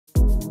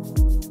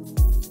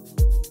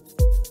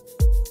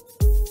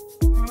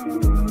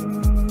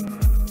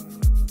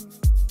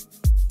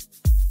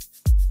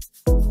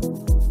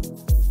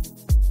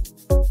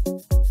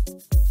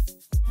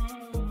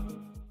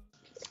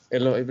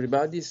Hello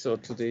everybody. So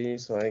today,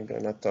 I'm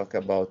gonna talk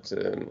about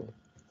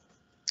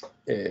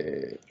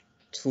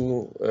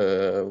two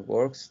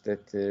works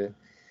that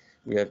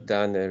we have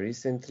done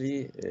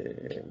recently,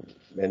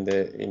 and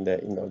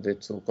in order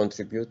to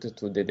contribute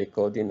to the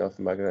decoding of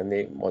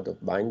miRNA mode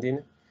of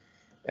binding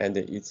and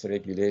its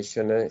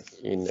regulation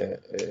in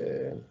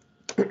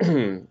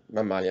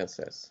mammalian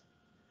cells.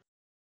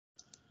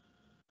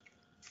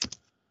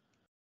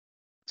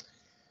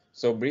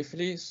 So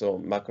briefly,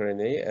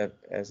 microRNA,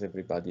 as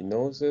everybody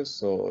knows,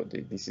 this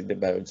is the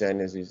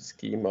biogenesis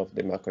scheme of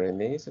the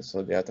microRNAs.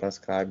 So they are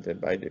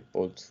transcribed by the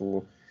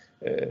POL2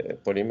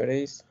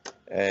 polymerase,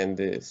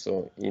 and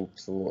so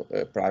into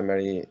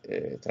primary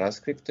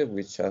transcript,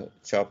 which are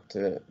chopped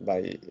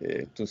by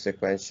two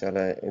sequential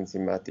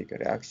enzymatic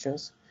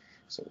reactions.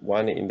 So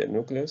one in the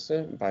nucleus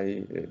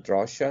by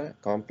Drosha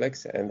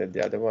complex, and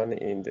the other one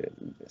in the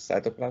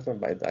cytoplasm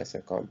by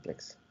Dicer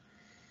complex,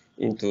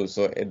 into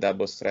a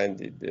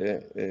double-stranded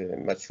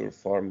mature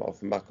form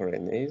of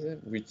microRNAs,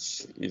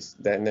 which is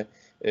then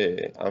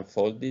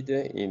unfolded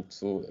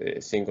into a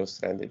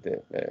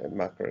single-stranded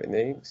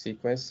microRNA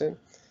sequence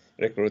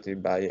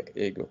recruited by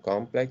EGO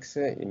complex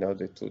in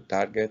order to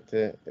target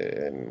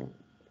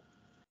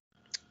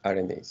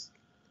RNAs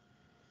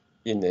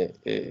in a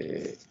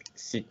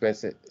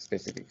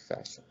sequence-specific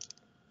fashion.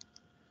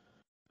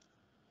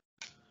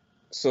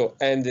 So,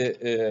 and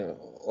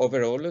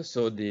overall,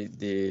 so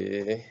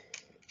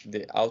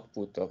the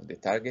output of the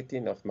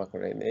targeting of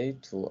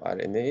microRNA to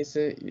RNAs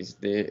is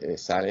the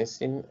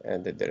silencing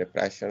and the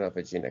repression of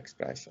a gene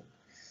expression.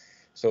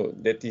 So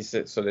that is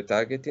the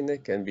targeting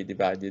can be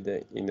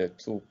divided in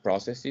two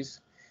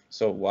processes.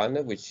 So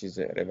one which is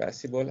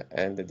reversible,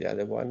 and the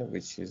other one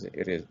which is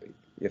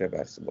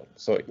irreversible.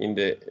 So in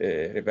the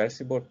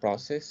reversible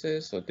process,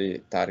 so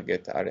the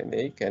target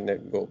RNA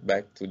can go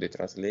back to the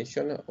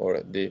translation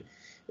or the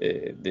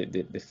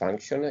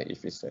function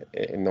if it's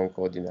a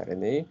non-coding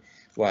RNA,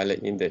 while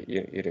in the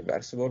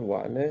irreversible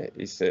one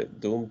is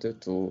doomed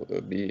to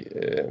be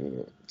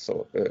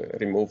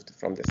removed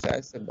from the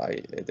cells by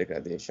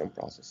degradation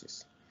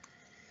processes.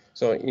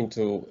 So in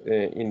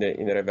the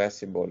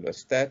reversible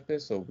step,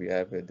 so we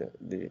have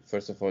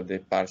first of all the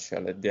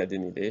partial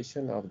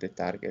deadenylation of the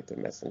target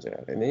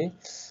messenger RNA,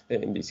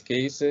 in this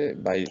case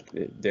by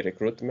the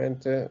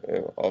recruitment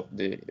of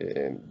the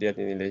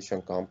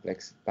deadenylation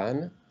complex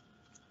PAN.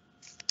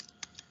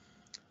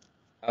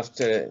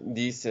 After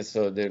this,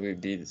 so there will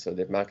be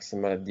the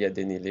maximal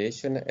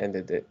deadenylation and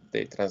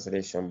the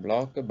translation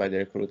block by the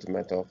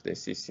recruitment of the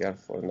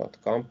CCR4 knot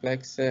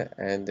complex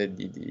and the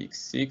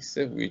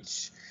DDX6,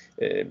 which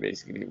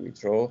basically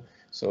withdraw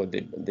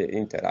the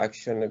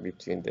interaction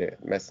between the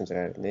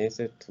messenger RNAs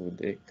to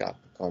the cap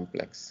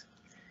complex.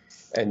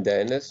 And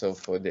then, so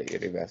for the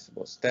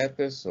irreversible step,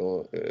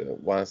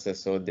 once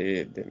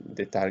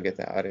the target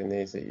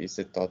RNase is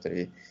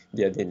totally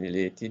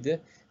deadenylated,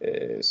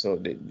 so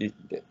the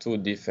two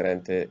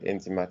different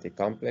enzymatic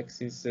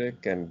complexes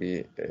can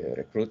be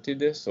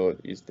recruited. So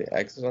it's the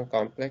exon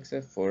complex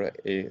for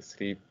a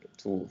 3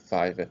 to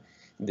 5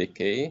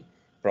 decay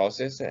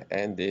process,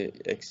 and the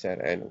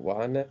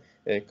XRN1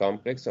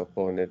 complex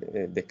upon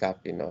the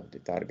capping of the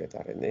target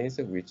RNAs,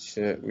 which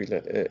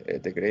will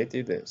degrade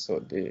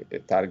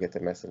the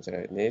target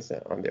messenger RNAs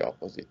on the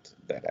opposite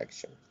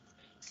direction.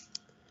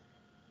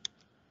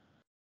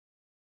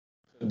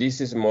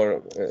 This is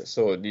more,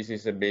 this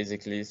is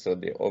basically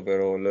the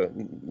overall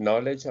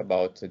knowledge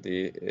about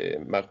the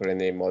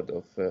microRNA mode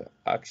of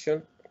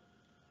action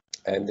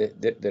and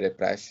the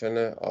repression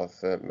of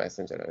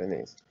messenger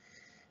RNAs.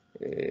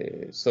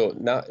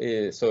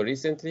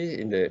 Recently,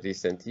 in the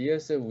recent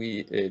years,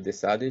 we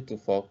decided to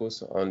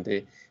focus on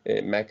the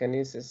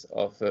mechanisms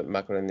of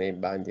microRNA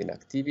binding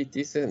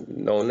activities,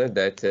 known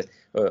that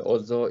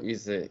although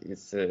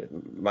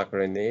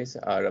microRNAs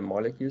are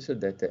molecules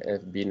that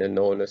have been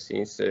known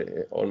since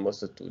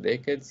almost 2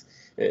 decades,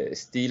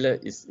 still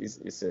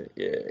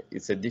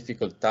it's a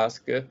difficult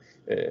task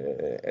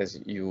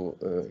if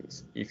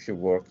you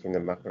work in the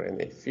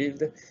microRNA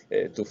field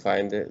to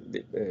find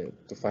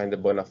the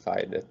bona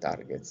fide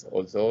targets.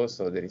 Although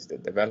there is the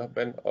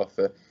development of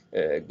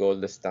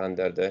gold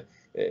standard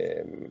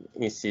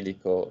in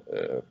silico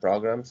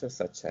programs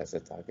such as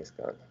target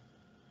scan.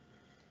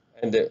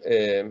 And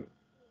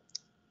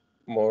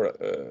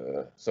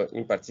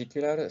in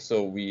particular,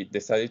 we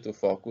decided to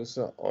focus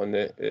on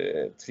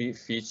 3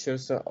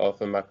 features of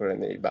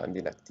microRNA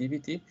binding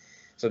activity.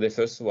 So the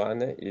first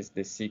one is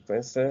the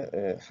sequence,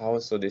 the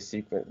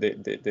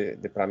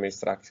primary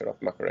structure of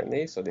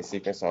microRNA. So the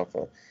sequence of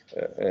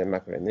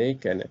microRNA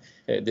can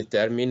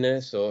determine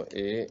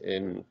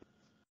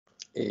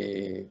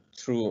a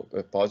true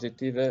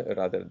positive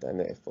rather than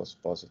a false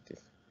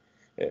positive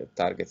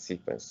target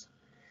sequence.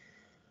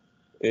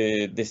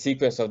 The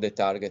sequence of the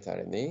target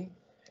RNA,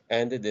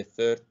 and the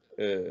third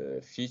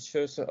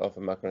features of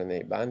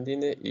microRNA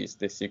binding is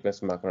the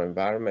sequence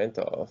microenvironment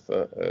of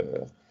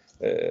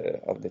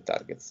the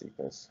target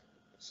sequence.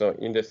 So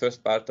in the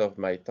first part of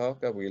my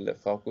talk, I will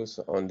focus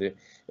on the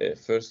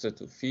first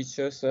 2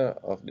 features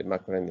of the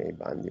microRNA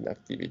binding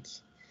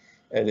activity.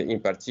 And in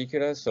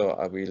particular, so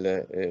I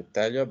will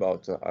tell you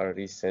about our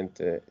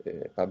recent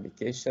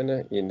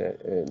publication in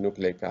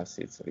nucleic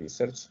acids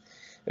research,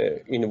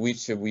 in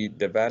which we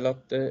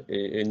developed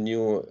a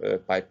new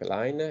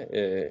pipeline,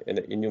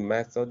 a new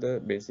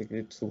method,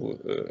 basically to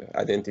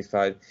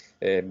identify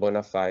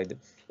bona fide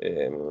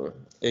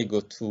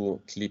ego2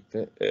 clip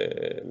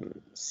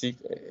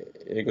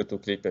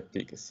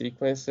peak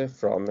sequence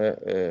from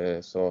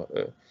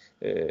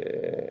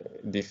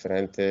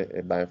different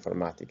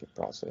bioinformatic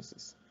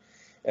processes.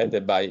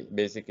 And by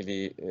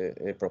basically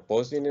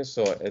proposing,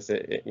 so as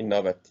an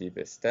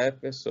innovative step,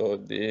 so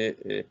the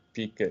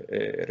peak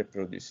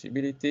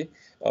reproducibility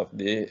of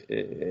the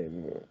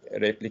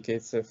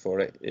replicates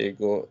for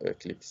ego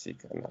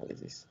clip-seq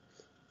analysis.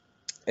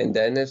 And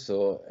then,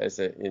 so as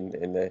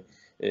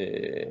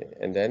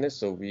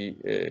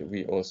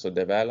we also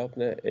developed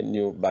a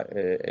new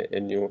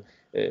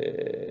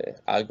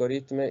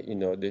algorithm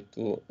in order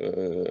to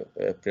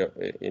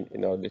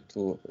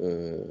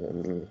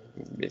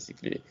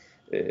basically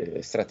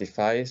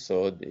stratify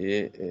so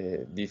the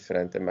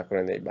different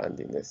microRNA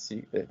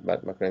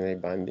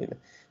binding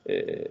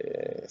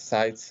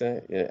sites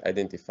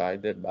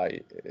identified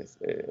by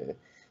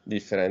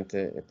different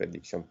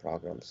prediction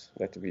programs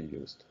that we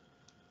used.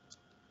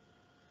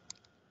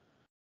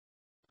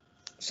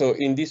 So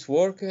in this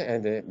work,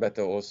 and but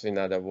also in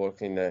other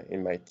work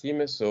in my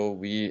team, so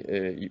we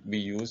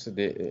use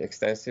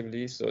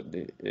extensively so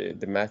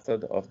the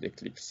method of the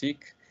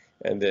clip-seq,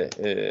 and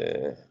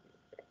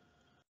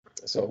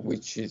so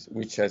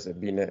which has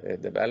been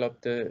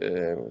developed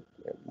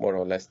more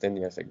or less 10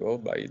 years ago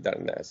by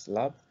Darnell's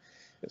lab.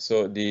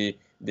 So the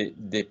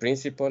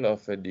principle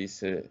of this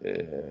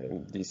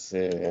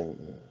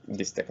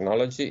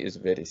technology is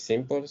very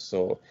simple.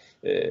 So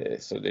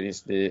there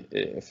is the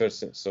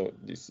first. So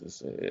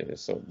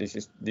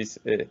this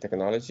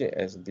technology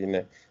has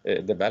been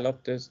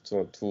developed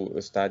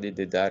to study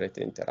the direct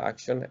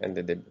interaction and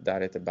the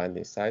direct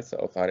binding sites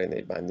of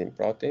RNA binding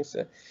proteins.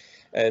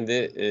 And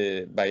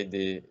by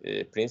the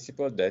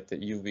principle that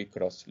UV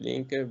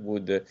cross-link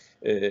would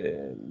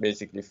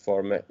basically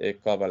form a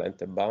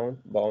covalent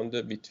bond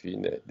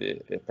between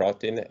the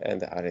protein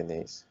and the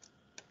RNAs.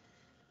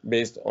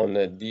 Based on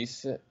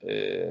this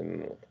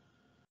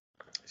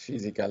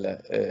physical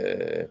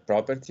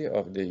property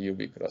of the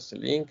UV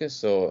cross-link,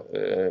 so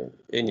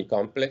any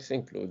complex,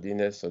 including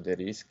the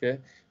risk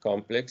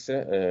complex,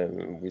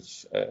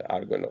 which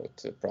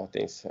Argonaut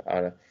proteins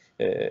are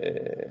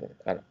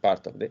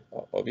part of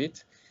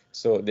it,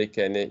 so they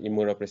can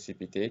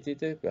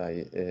immunoprecipitate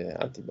by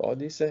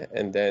antibodies,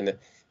 and then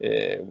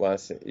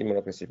once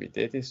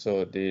immunoprecipitated,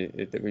 so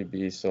there will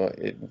be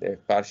a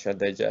partial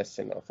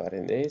digestion of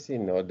RNAs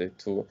in order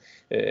to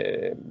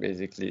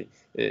basically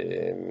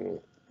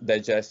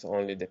digest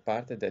only the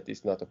part that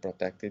is not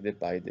protected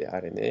by the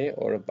RNA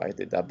or by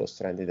the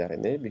double-stranded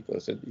RNA,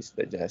 because this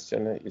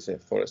digestion is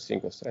for a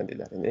single-stranded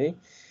RNA.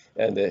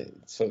 And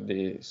so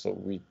we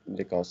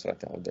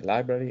deconstruct out the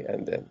library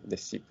and then the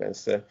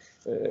sequence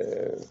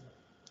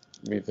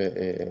with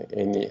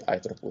any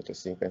high-throughput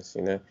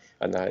sequencing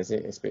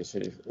analysis,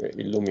 especially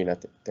Illumina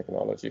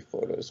technology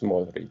for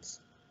small reads.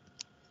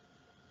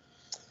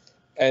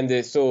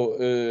 And so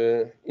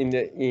in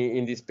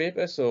this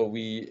paper, so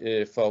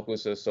we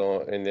focus also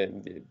on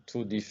the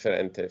two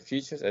different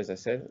features, as I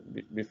said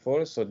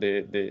before. So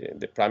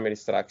the primary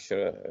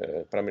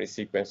structure, primary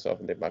sequence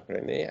of the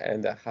microRNA,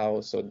 and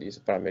how so this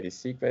primary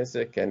sequence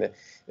can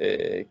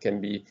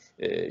be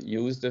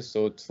used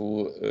so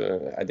to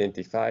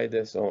identify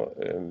the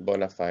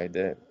bona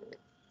fide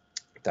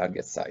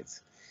target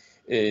sites.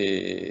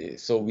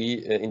 So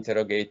we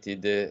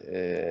interrogated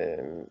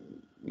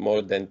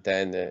more than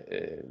 10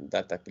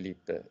 data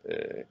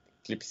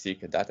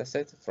clip-seq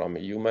datasets from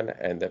human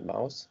and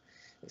mouse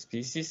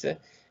species,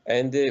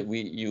 and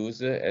we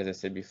use, as I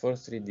said before,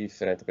 3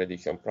 different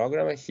prediction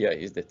programs. Here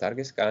is the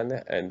target scan,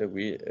 and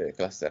we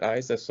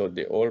clusterize so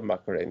the all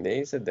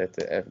microRNAs that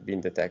have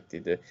been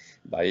detected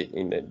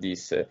in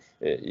this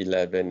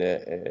 11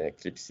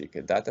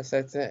 clip-seq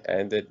datasets,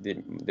 and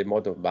the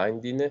mode of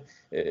binding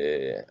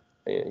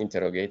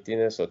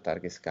interrogating so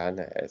target scan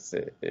as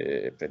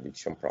a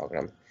prediction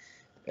program.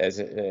 As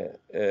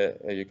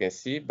you can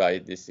see by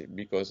this,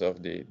 because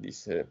of the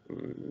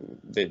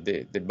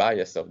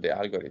bias of the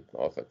algorithm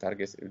of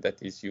targets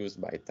that is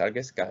used by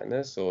target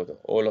scanner, so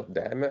all of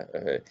them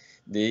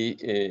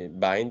they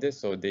bind,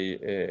 so they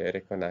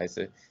recognize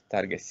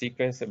target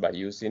sequence by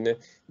using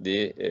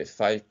the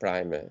 5'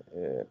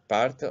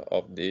 part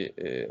of the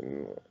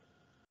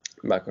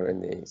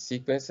microRNA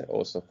sequence,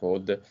 also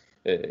called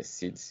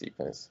seed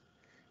sequence,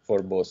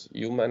 for both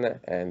human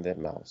and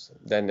mouse.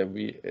 Then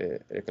we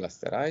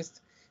clusterized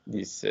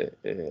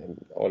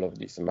all of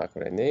these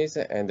microRNAs,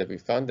 and we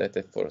found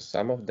that for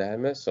some of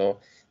them, so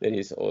there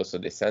is also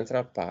the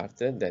central part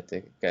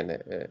that can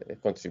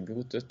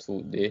contribute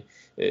to the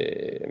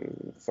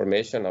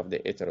formation of the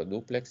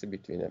heteroduplex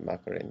between the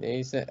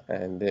microRNAs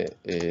and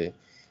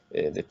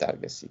the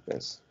target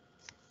sequence.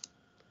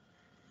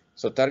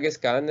 So target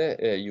scan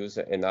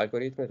uses an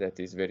algorithm that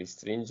is very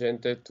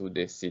stringent to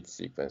the seed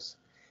sequence.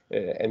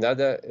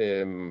 Another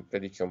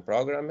prediction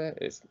program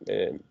is,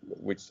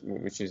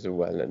 which is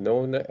well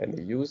known and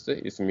used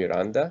is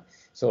miRNA.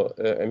 So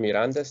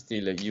miRNA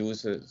still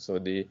uses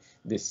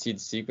the seed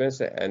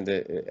sequence and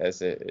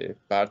as a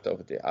part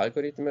of the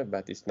algorithm,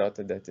 but it's not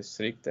that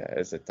strict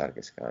as a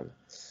target scan.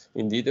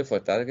 Indeed, for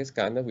target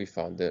scan, we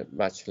found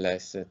much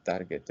less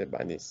target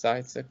binding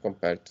sites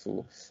compared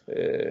to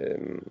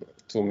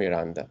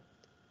miRNA.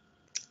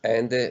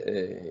 And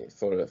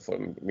for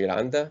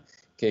miRNA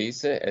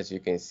case, as you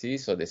can see,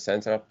 so the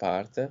central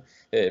part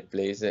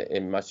plays a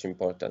much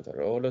important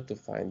role to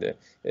find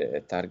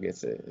target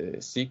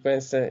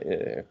sequence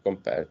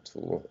compared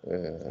to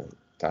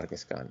target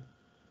scan.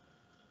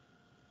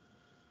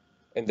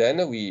 And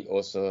then we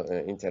also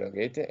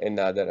interrogate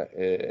another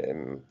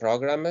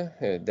program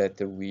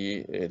that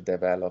we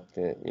developed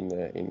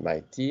in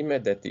my team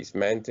that is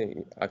meant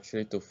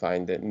actually to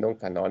find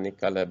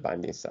non-canonical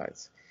binding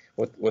sites.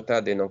 What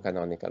are the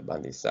non-canonical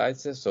binding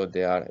sites? So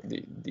they are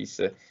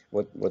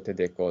what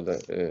they call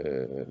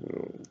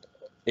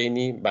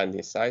any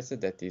binding sites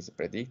that is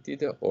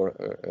predicted or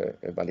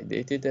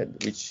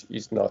validated, which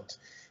is not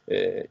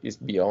is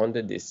beyond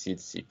the seed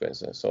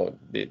sequence. So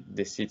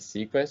the seed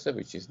sequence,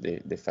 which is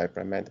the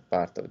 5'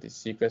 part of the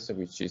sequence,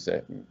 which is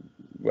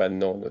well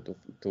known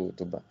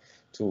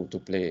to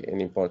play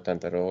an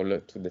important role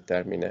to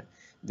determine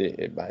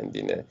the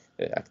binding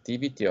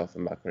activity of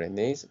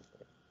microRNAs.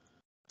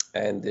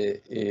 And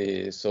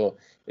so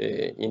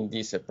in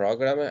this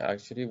program,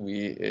 actually,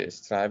 we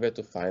strive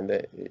to find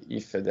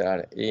if there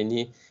are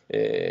any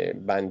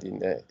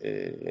binding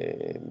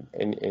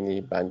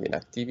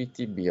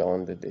activity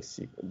beyond the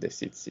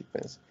seed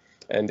sequence.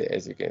 And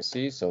as you can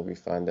see, so we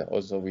found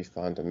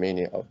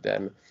many of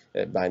them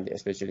binding,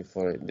 especially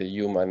for the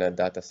human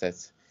data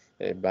sets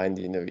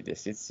binding with the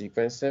seed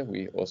sequence.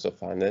 We also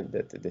found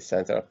that the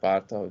central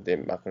part of the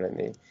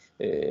microRNA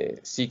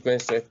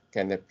sequence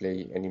can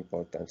play an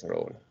important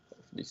role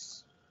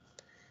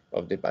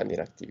of the binding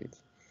activity.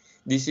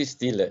 This is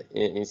still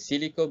in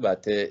silico,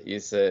 but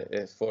is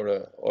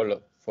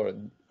for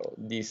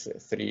these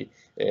three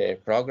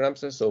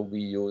programs. So we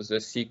use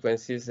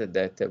sequences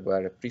that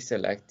were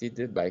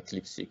pre-selected by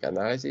CLIP-seq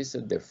analysis.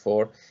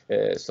 Therefore,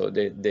 so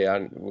we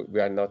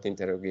are not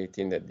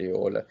interrogating the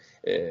whole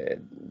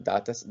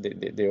data,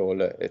 the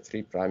whole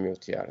 3'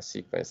 UTR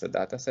sequence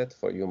dataset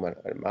for human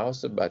and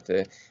mouse, but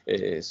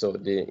so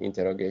the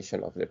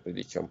interrogation of the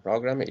prediction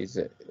program is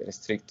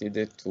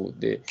restricted to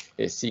the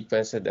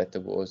sequence that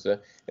was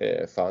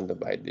found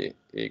by the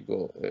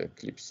EGO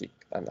CLIP-seq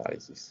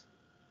analysis.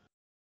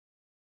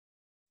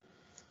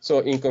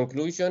 So in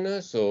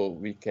conclusion, so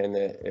we can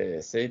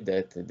say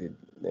that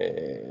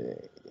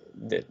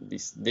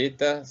this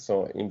data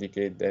so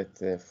indicate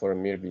that for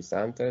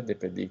miR-Hunter, the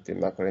predicted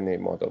microRNA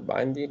mode of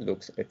binding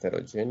looks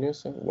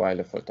heterogeneous,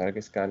 while for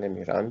target scan and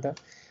miRNA,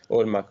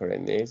 all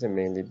microRNAs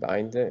mainly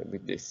bind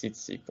with the seed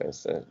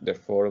sequence,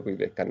 therefore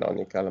with a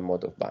canonical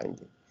mode of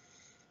binding.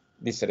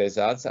 These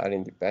results are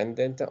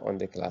independent on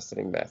the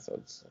clustering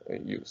methods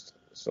used.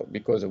 So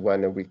because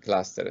when we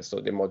cluster,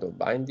 so the mode of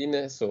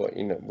binding, so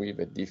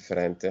with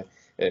different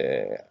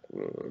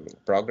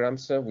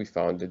programs, we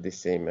found the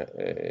same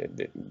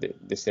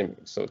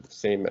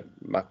same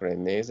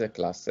microRNAs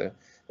cluster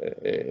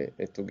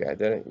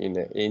together in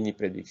any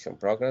prediction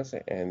programs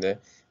and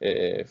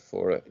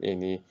for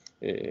any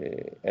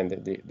and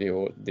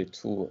the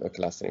two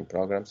clustering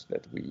programs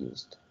that we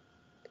used.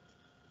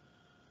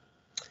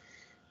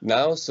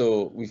 Now,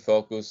 so we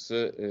focus.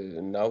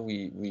 Now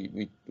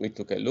we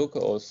took a look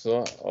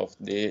also of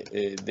the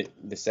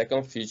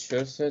second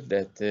features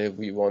that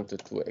we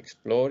wanted to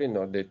explore in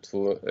order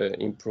to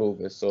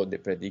improve so the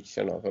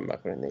prediction of a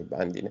microRNA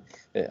binding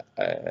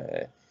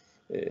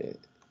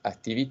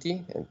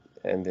activity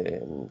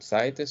and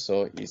site.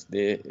 So is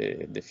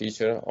the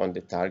feature on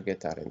the target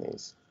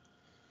RNAs.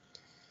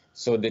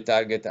 So the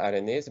target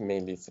RNAs,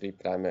 mainly 3'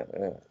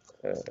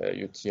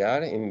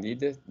 UTR,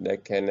 indeed, they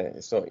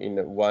can, so in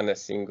one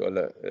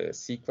single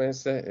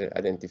sequence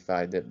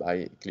identified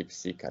by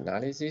CLIP-seq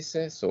analysis,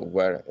 so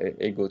where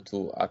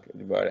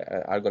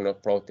where argonauts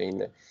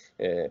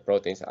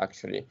proteins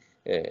actually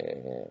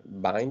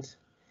bind.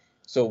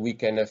 So we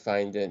can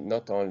find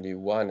not only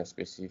one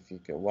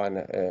specific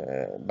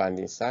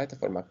binding site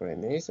for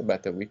microRNAs,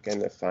 but we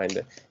can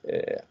find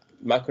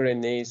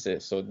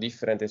microRNAs, so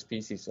different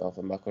species of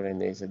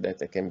microRNAs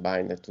that can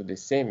bind to the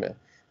same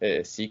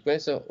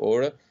sequence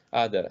or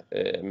other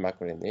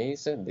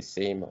microRNAs, the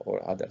same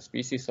or other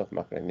species of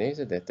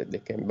microRNAs that they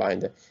can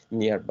bind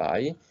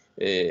nearby,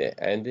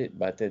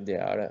 but they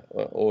are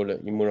all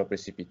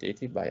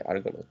immunoprecipitated by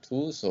argonaut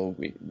 2, so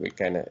we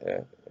can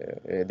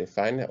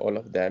define all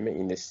of them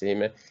in the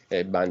same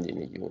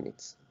binding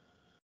units.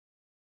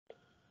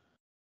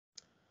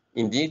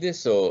 Indeed,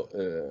 so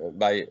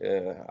by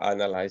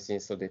analyzing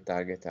so the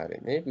target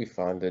RNA, we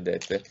found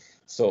that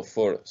so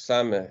for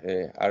some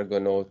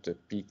argonaut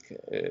peak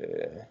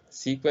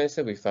sequence,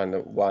 we found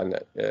one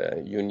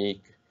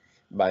unique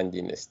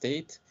binding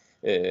state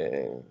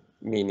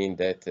meaning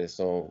that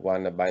so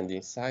one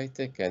binding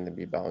site can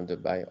be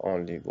bound by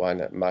only one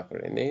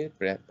microRNA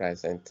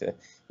present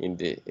in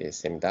the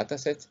same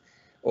dataset,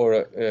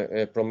 or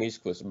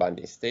promiscuous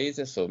binding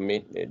states, so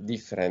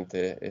different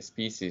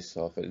species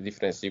of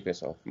different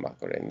sequence of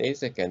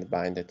microRNAs can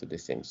bind to the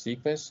same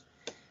sequence,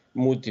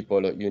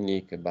 multiple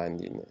unique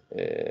binding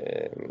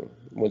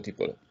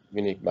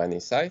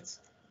sites,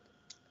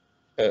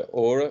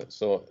 or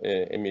so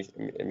a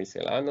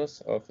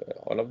miscellaneous of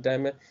all of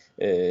them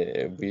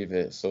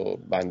with so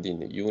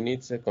binding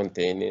units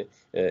containing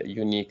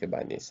unique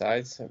binding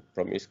sites,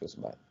 promiscuous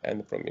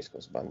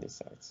binding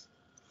sites.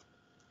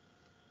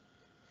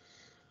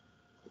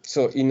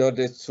 So in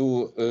order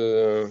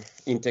to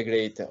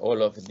integrate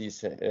all of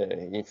this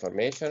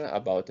information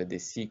about the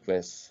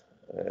sequence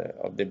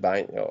of the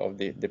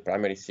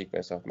primary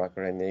sequence of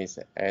microRNAs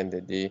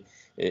and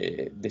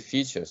the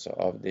features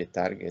of the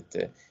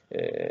target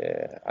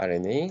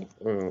RNA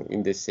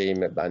in the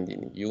same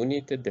binding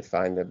unit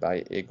defined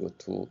by ego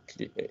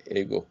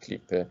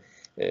clip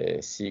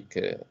seq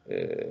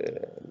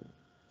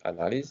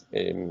analysis,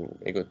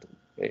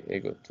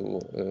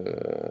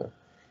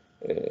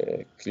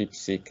 clip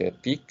seq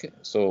peak.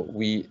 So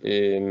we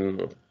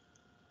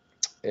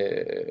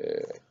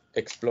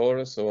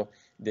explore so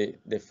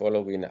the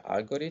following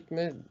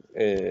algorithm,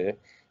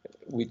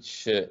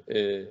 which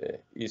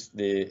is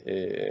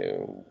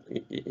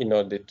in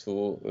order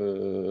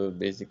to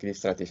basically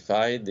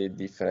stratify the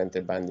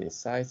different binding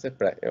sites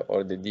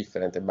or the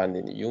different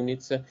binding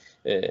units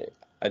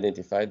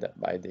identified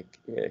by the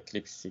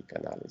clip seq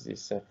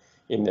analysis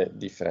in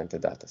different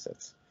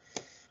datasets.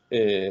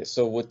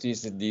 So what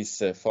is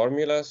this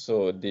formula?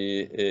 So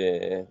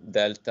the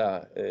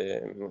delta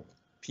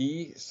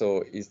P,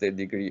 so is the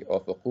degree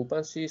of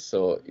occupancy,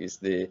 so is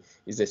the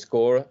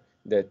score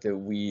that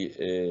we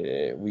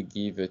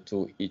give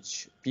to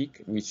each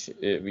peak, each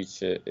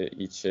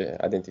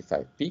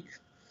identified peak.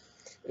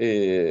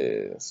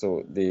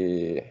 So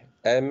the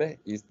M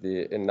is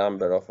the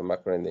number of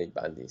microRNA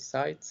binding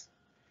sites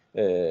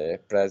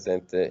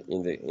present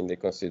in the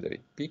considered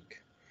peak.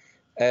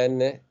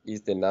 N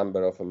is the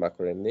number of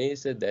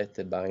microRNAs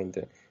that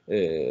bind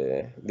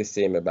the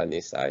same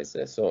binding sites.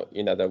 So,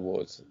 in other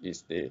words,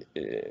 is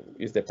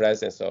the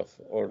presence of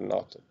or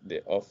not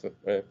of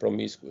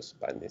promiscuous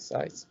binding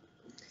sites.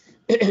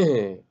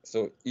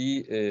 So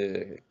E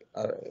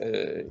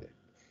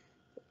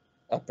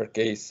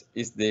uppercase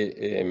is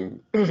the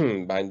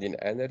binding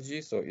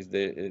energy, so is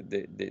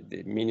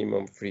the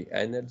minimum free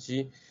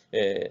energy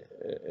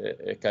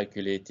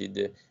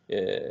calculated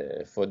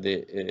for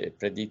the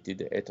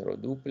predicted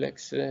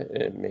heteroduplex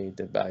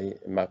made by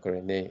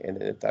microRNA and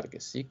the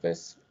target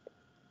sequence,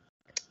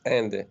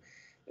 and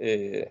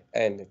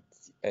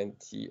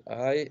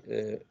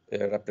NTI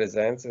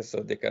represents so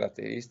the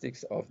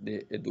characteristics of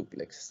the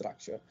duplex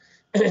structure,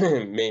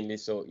 mainly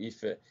so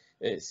if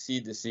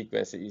seed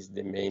sequence is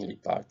the mainly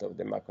part of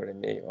the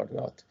microRNA or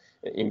not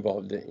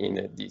involved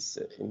in this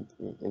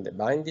in the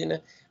binding,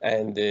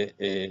 and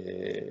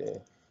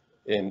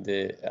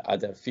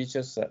other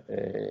features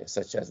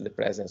such as the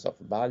presence of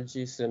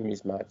bulges,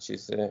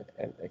 mismatches,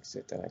 and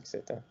etc.,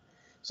 etc.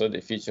 So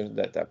the features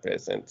that are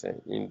present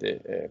in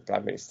the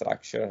primary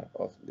structure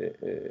of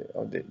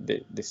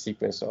the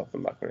sequence of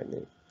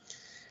microRNA.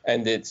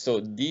 And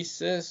so this,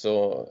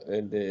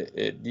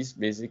 this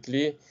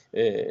basically,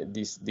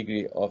 this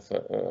degree of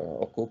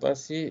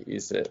occupancy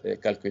is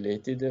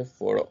calculated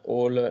for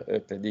all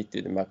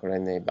predicted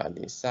microRNA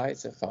binding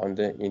sites found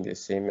in the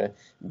same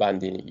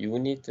binding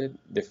unit,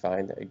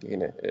 defined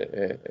again,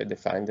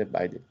 defined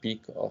by the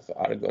peak of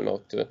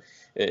Argonaut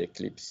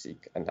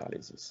clip-seq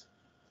analysis.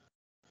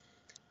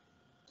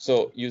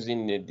 So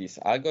using this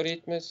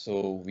algorithm,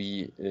 so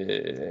we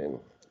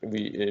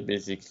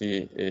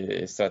basically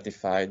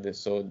stratified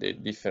so the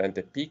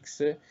different peaks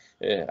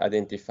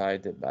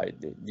identified by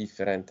the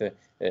different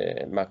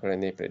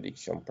microRNA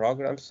prediction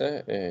programs,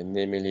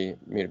 namely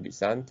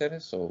miR-Bisanter,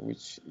 so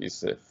which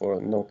is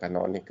for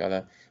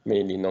non-canonical,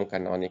 mainly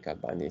non-canonical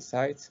binding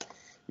sites,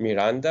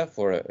 Miranda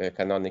for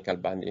canonical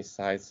binding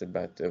sites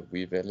but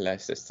with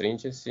less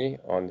stringency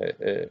on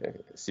the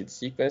seed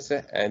sequence,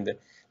 and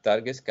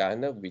target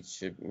scan,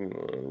 which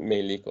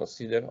mainly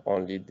consider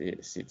only the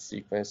seed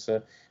sequence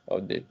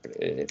of the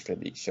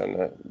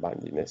prediction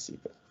binding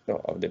sequence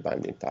of the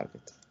binding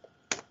target.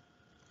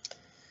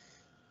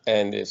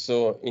 And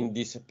so in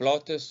this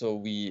plot, so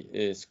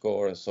we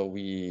score, so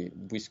we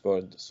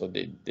scored so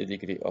the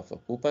degree of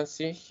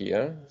occupancy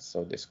here,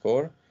 so the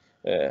score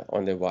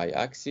on the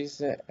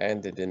y-axis,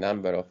 and the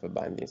number of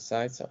binding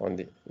sites on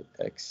the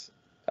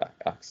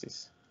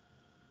x-axis.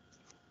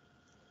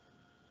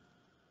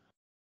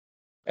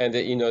 And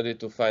in order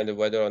to find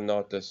whether or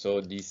not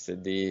so this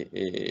the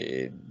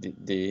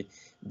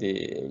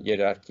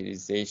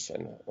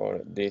hierarchization or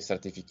the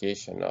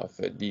certification of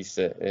this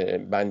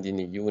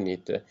binding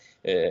unit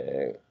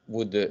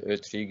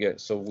would trigger,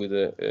 so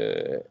would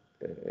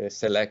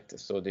select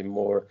so the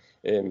more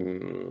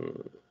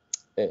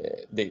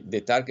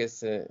the target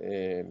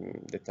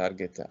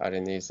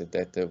RNAs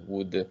that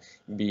would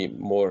be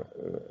more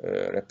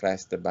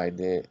repressed by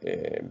the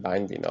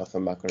binding of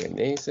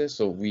microRNAs.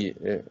 So we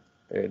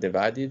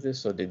divided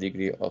the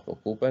degree of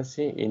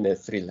occupancy in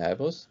 3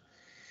 levels.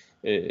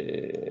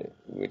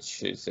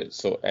 Which is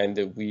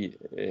and we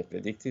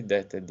predicted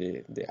that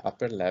the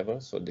upper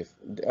level, so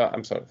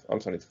I'm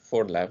sorry,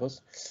 4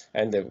 levels,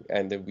 and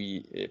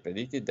we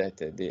predicted that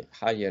the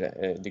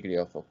higher degree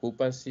of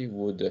occupancy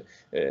would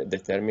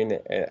determine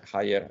a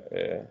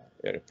higher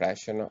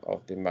repression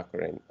of the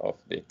microRNA of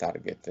the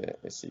target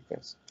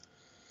sequence.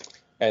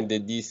 And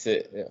these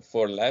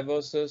 4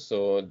 levels,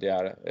 so they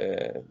are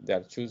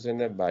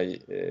chosen by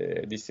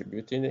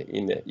distributing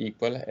in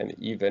equal and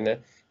even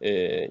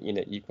in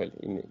equal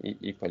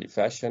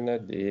fashion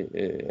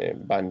the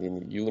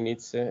binding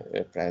units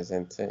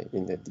present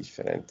in the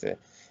different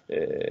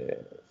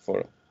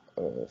for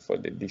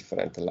the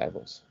different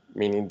levels,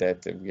 meaning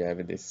that we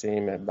have the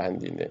same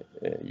binding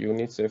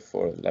units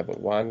for level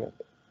 1,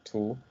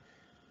 2,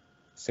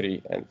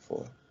 3, and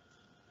 4.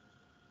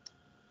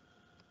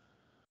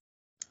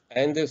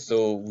 And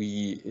so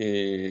we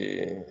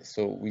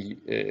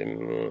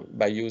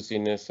by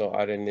using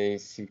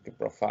RNA-seq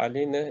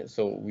profiling,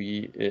 so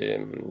we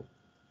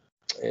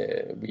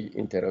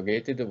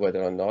interrogated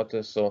whether or not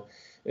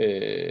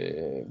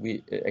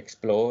we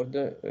explored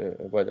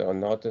whether or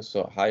not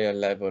higher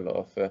level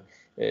of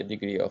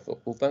degree of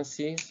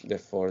occupancy,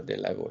 therefore the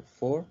level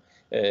 4,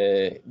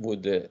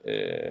 would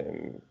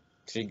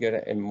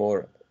trigger a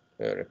more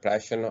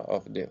repression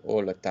of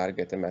all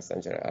target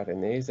messenger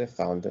RNAs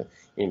found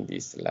in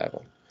this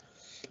level.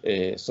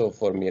 So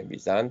for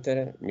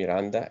miR-Byzanter,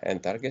 miRNA,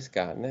 and target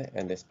scan,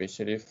 and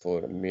especially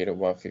for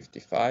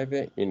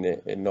miR-155 in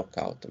a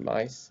knockout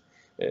mice,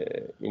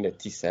 in the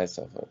T cells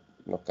of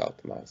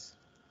knockout mice.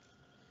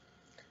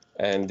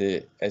 And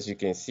as you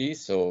can see,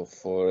 so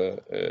for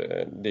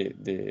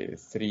the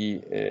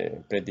 3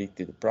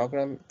 predicted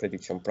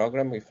prediction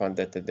program, we found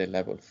that the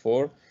level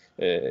 4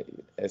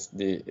 as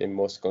the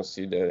most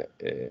considered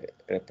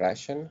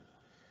repression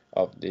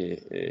of the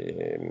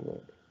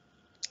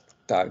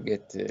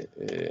target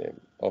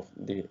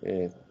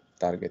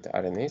target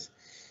RNAs,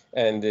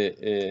 and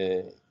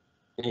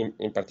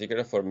in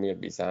particular for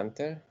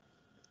miR-Byzanter,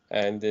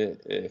 and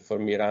for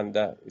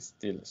miRNA is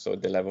still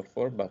the level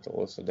 4, but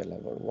also the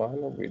level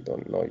 1. We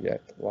don't know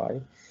yet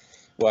why.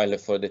 While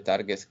for the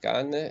target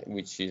scan,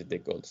 which is the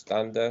gold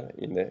standard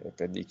in the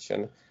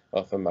prediction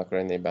of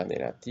microRNA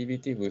binding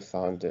activity, we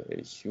found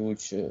a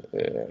huge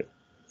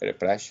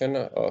repression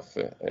of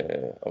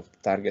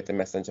target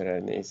messenger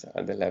RNAs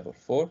at the level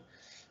 4.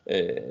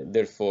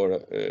 Therefore,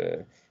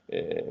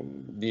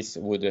 this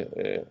would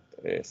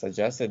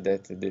suggest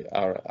that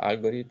our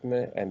algorithm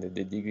and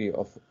the degree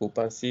of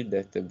occupancy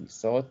that we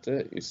sought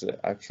is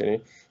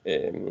actually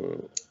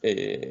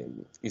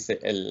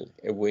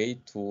a way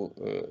to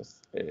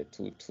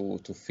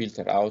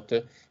filter out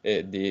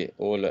the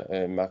all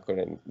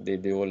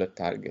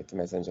target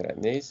messenger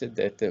RNAs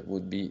that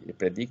would be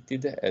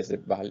predicted as a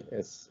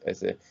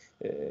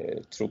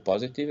true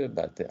positive,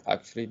 but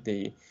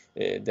actually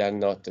they are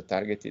not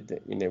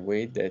targeted in a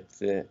way that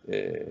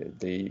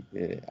they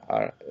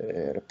are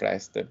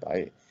repressed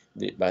by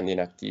the binding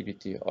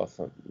activity of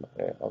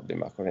the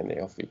microRNA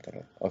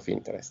of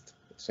interest.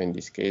 So in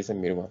this case,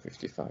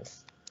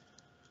 miR-155.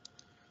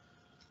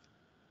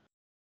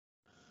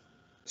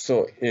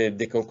 So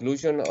the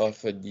conclusion of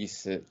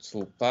these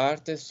 2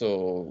 parts,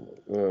 so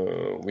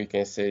we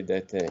can say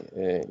that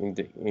in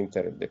the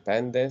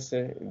interdependence,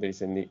 there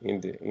is an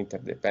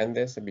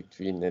interdependence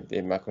between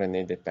the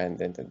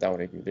microRNA-dependent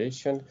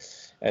downregulation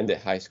and the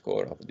high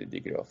score of the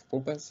degree of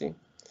occupancy.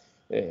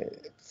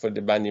 For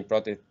the binding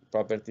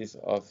properties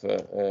of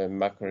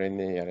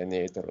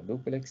microRNA-RNA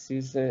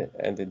heteroduplexes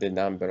and the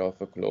number of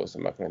close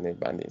microRNA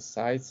binding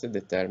sites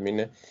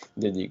determine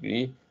the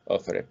degree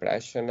of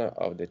repression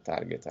of the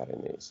target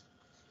RNAs.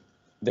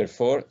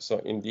 Therefore,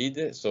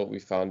 we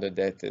found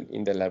that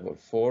in the level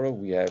 4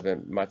 we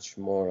have much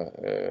more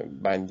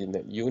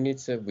binding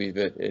units with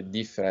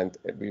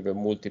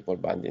multiple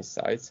binding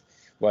sites,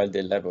 while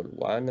the level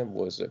 1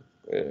 was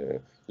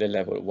the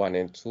level 1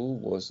 and 2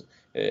 was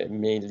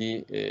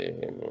mainly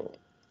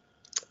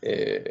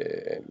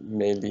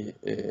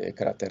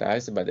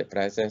characterized by the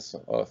presence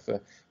of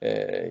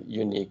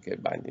unique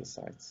binding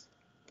sites.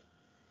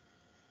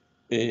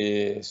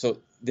 So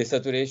the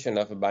saturation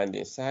of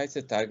binding sites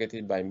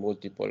targeted by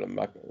multiple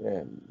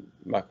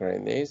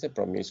microRNAs,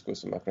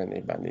 promiscuous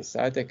microRNA binding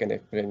site, can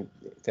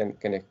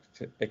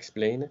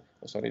explain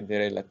the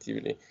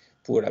relatively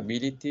poor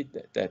ability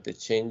that the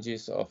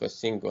changes of a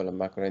single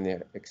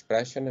microRNA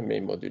expression may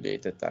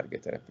modulate the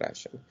target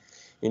repression.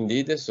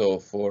 Indeed, so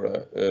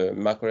for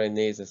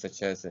microRNAs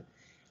such as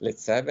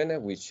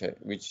Let7, which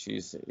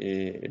is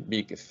a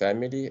big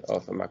family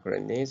of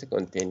microRNAs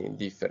containing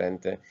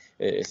different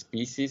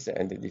species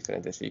and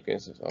different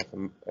sequences of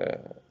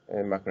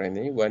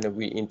microRNA. When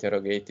we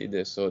interrogated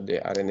the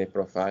RNA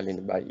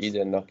profiling by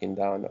either knocking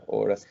down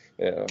or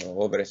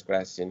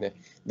overexpressing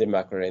the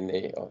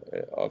microRNA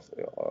of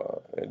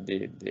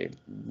the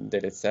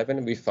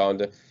Let7, we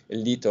found a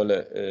little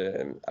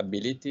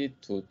ability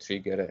to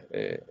trigger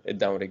a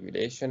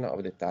downregulation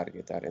of the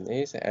target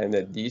RNAs, and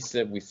this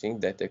we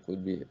think that it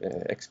could be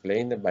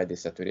explained by the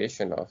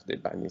saturation of the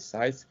binding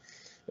sites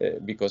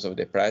because of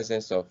the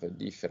presence of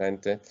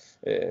different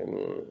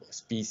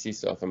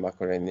species of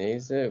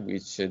microRNAs,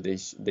 which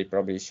they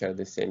probably share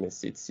the same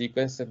seed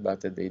sequence,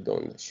 but they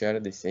don't share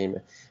the same,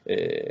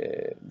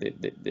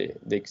 the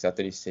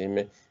exactly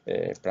same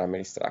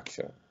primary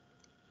structure.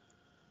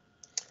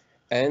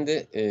 And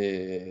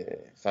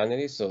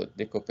finally,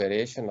 the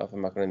cooperation of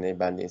microRNA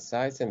binding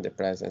sites and the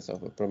presence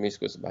of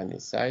promiscuous binding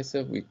sites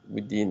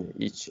within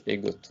each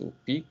ego2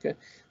 peak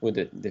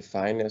would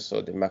define the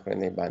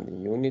microRNA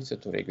binding units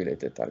to regulate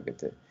the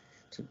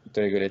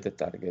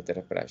target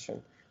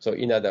repression. So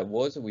in other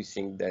words, we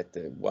think that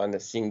one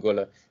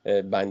single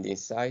binding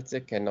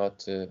site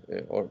cannot,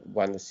 or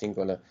one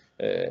single,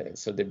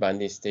 the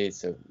binding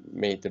states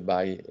made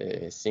by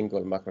a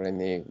single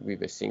microRNA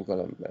with a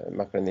single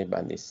microRNA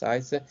binding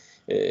sites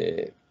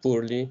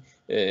poorly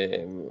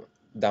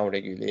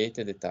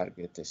downregulate the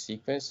target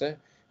sequence,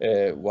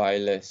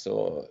 while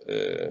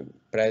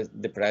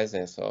the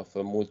presence of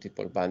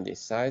multiple binding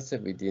sites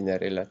within a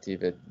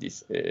relative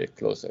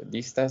close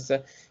distance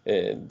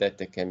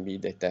that can be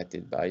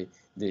detected by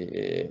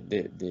the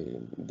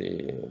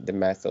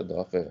method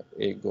of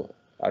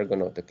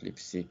Argonaut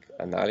eclipse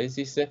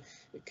analysis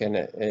can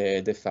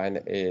define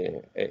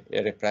a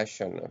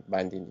repression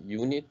binding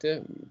unit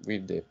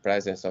with the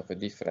presence of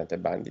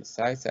different binding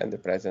sites and the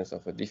presence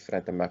of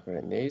different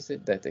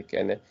microRNAs that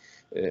can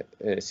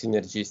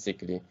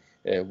synergistically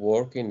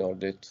work in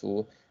order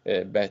to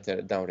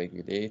better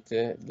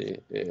downregulate the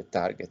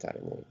target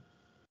RNA.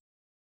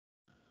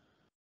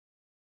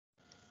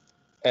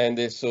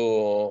 And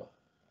so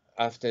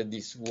after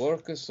this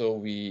work,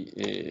 we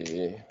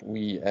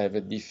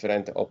have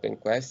different open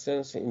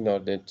questions in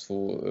order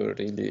to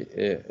really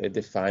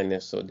define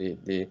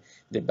the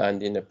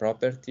binding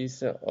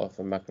properties of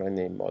a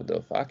microRNA mode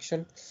of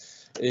action.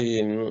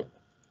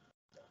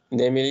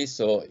 Namely,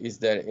 is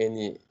there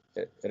any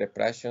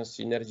repression,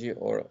 synergy,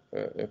 or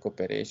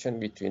cooperation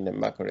between the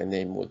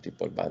microRNA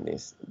multiple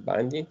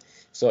binding?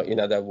 So, in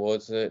other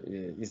words,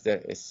 is the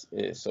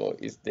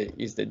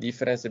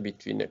difference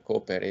between a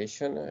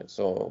cooperation,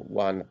 so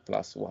 1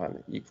 +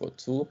 1 =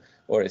 2,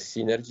 or a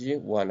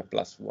synergy 1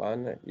 +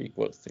 1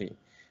 = 3?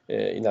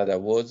 In other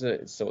words,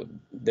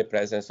 the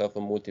presence of a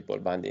multiple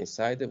binding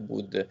site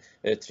would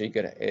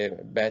trigger a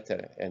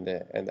better and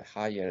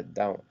higher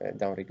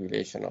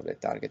downregulation of the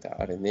target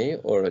RNA,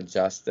 or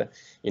just an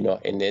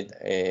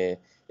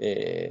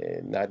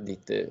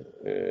added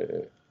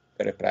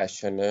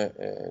repression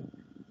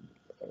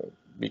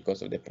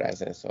because of the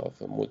presence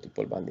of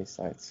multiple binding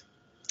sites.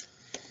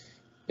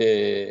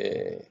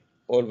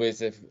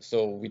 Always,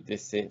 with the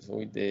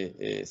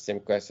same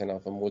question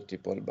of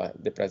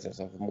the presence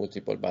of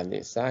multiple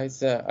binding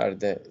sites,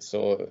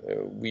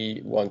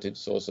 we wanted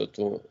also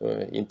to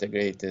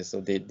integrate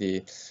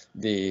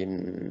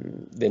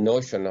the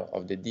notion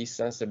of the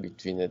distance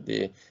between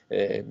the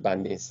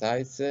binding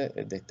sites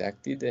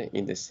detected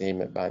in the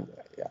same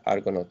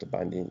Argonaut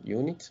binding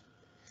unit.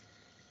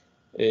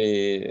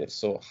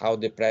 How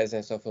the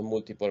presence of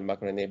multiple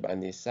microRNA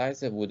binding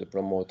sites would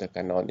promote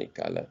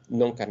non-canonical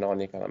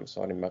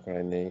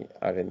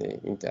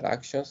microRNA-RNA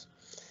interactions.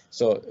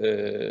 So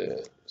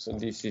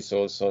this is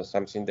also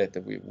something that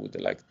we would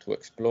like to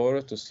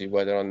explore to see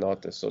whether or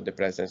not the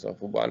presence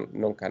of one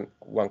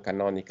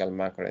canonical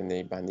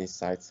microRNA binding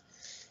sites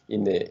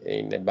in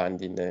the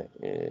binding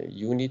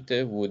unit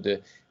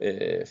would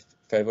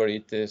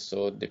favorite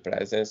the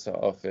presence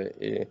of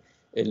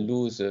a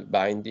loose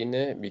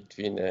binding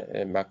between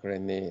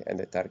microRNA and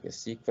the target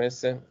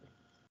sequence,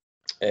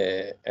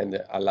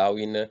 and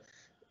allowing,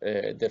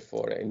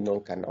 therefore, a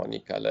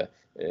non-canonical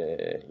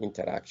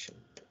interaction.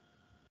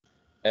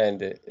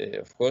 And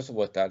of course,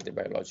 what are the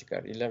biological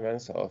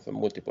relevance of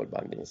multiple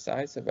binding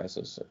sites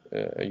versus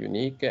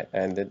unique,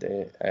 and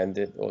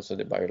also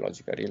the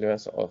biological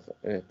relevance of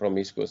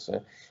promiscuous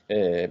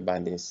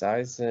binding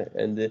sites,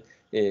 and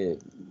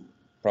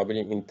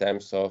probably in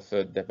terms of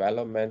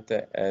development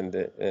and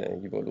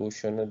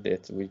evolution,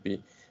 that will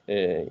be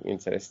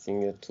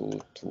interesting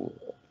to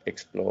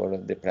explore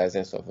the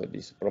presence of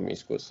this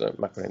promiscuous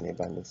microRNA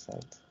binding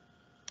site.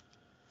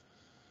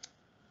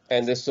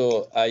 And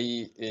so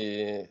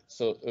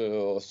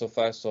so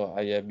far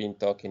I have been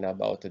talking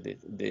about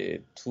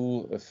the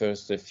two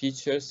first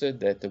features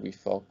that we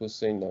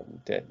focus in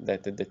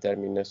that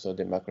determine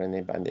the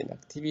microRNA binding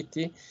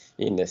activity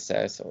in the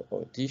cells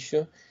or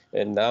tissue.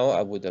 And now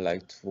I would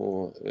like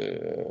to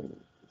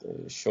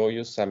show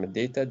you some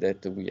data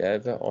that we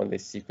have on the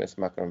sequence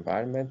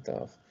microenvironment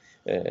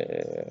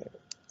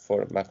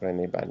for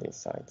microRNA binding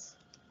sites.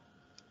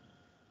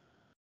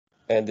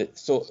 And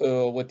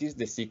so what is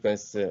the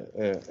sequence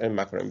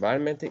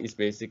microenvironment? Is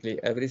basically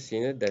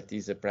everything that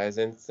is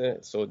present,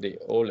 so the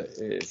all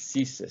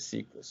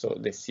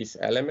cis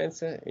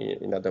elements,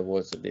 in other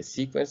words, the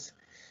sequence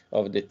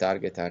of the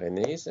target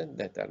RNAs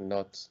that are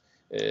not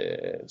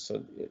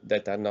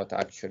that are not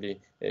actually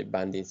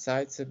binding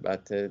sites,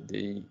 but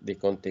they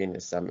contain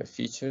some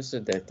features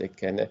that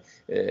can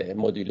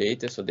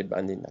modulate the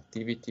binding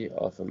activity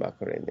of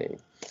microRNA.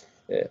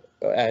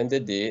 And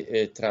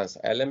the trans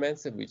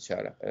elements, which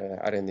are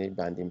RNA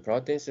binding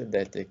proteins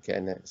that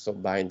can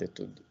bind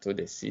to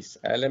the cis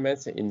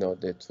elements in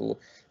order to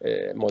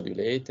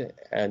modulate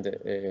and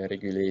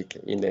regulate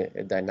in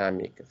a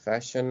dynamic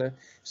fashion,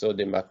 so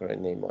the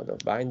microRNA mode of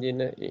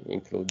binding,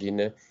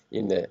 including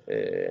in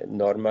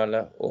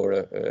normal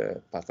or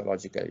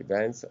pathological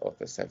events of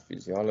cell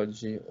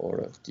physiology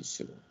or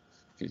tissue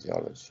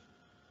physiology.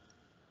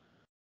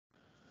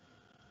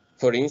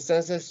 For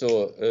instance,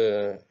 so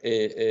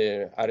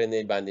a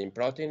RNA binding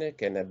protein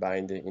can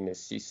bind in a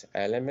cis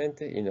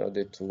element in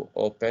order to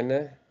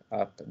open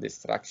up the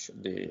structure,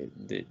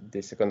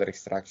 the secondary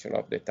structure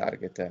of the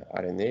target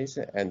RNAs,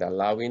 and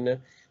allowing,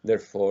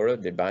 therefore,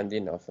 the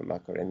binding of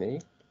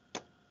microRNA.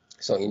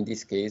 So in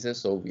this case,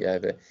 so we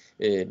have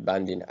a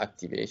binding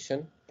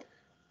activation,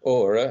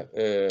 or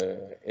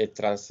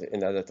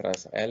another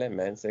trans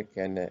element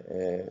can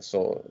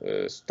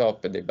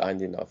stop the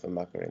binding of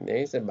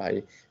microRNAs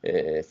by,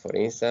 for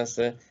instance,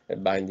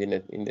 binding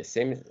it in the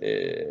same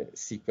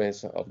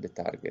sequence of the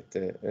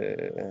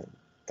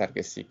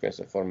target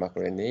sequence for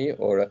microRNA,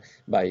 or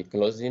by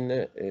closing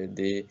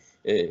the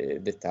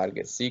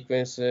target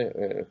sequence,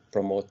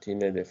 promoting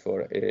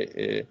therefore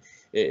a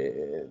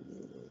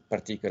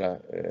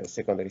particular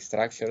secondary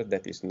structure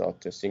that is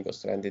not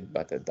single-stranded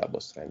but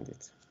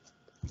double-stranded.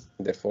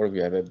 Therefore, we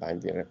have a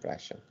binding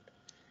repression.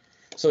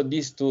 So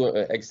these two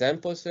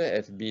examples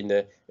have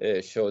been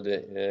showed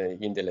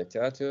in the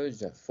literature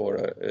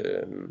for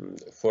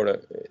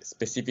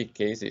specific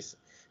cases,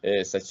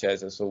 such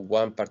as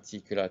one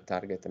particular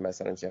target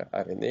messenger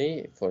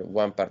RNA for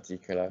one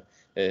particular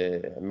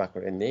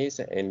microRNAs,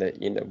 and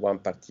in one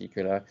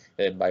particular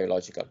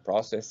biological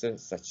process,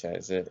 such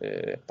as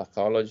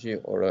pathology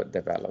or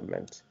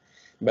development.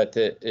 But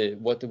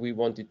what we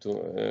wanted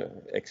to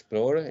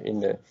explore in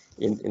the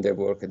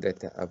work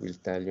that I will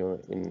tell you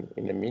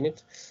in a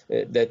minute,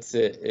 that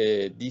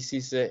this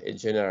is a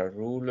general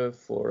rule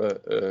for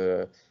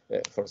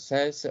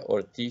cells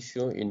or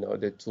tissue in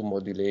order to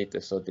modulate the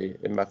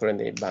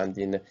microRNA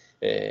binding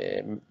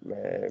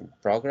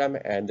program,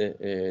 and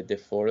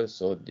therefore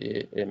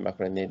the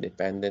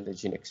microRNA-dependent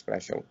gene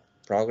expression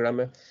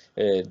program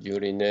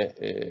during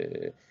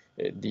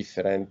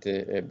different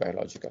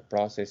biological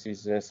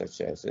processes,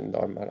 such as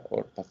normal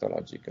or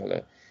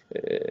pathological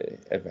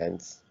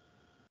events.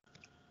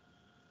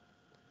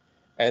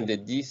 And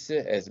this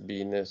has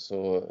been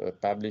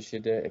published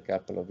a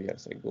couple of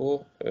years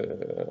ago.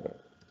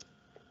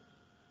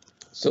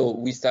 So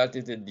we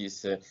started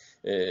this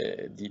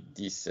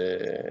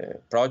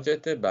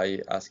project by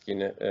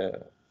asking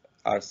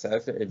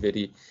ourselves a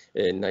very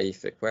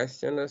naive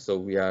question. So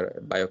we are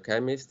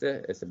biochemists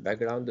as a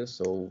background,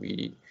 so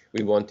we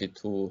wanted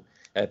to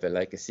have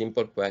like a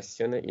simple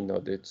question in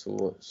order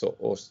to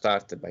or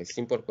start by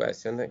simple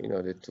question in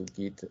order to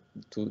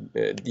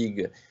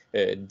dig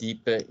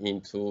deep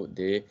into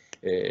the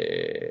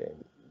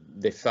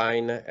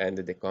fine and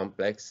the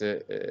complex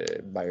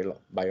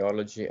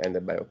biology and the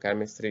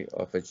biochemistry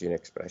of a gene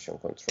expression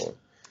control.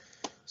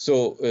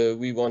 So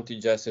we wanted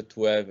just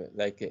to have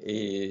like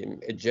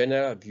a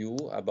general view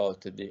about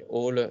the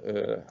all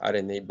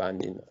RNA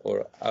binding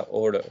or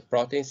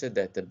proteins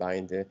that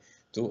bind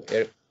to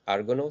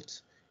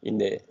argonauts in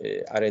the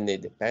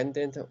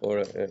RNA-dependent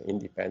or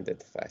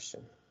independent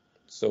fashion.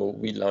 So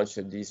we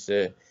launched this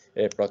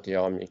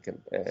proteomic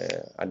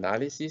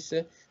analysis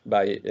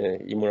by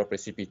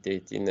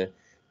immunoprecipitating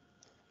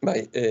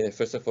by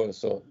first of all,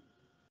 so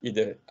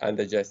either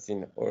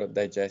undigesting or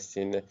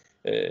digesting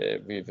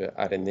with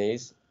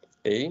RNase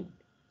A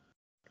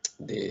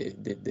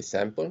the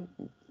sample,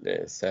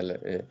 the cell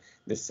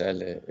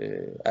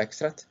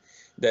extract,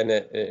 then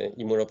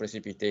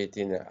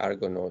immunoprecipitating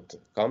argonaut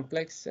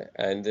complex,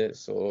 and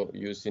so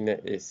using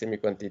a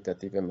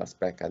semi-quantitative mass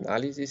spec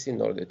analysis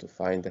in order to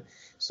find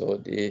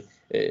the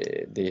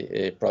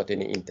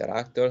protein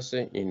interactors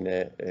in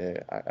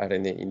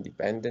RNA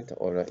independent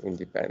or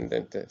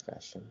independent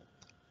fashion.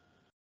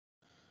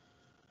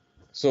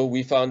 So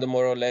we found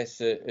more or less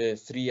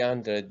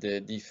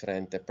 300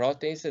 different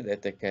proteins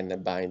that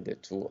can bind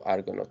to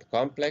argonaut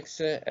complex,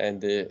 and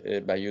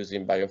by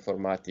using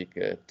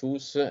bioinformatic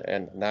tools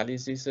and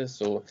analysis,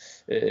 so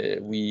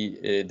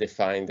we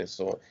defined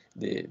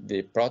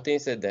the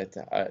proteins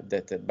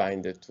that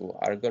bind to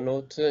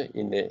argonaut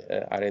in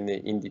a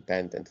RNA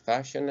independent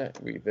fashion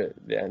with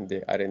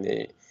the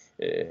RNA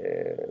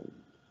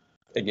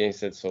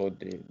against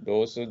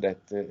those that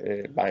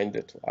bind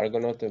to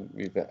argonaut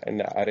with an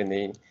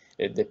RNA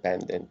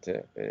dependent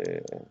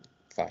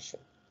fashion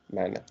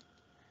manner.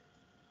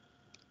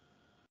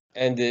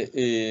 And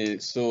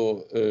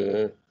so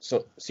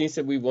since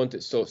we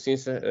wanted,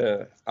 since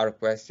our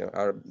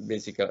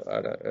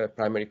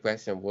primary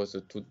question was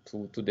to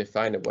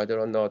define whether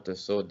or not the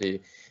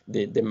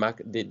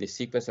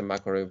sequence and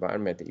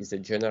macroenvironment is a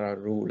general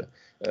rule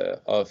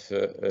of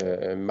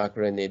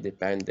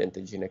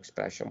miRNA-dependent gene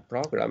expression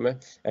program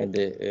and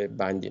the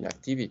binding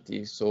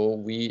activity. So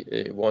we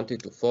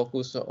wanted to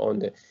focus on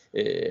the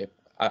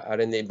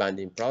RNA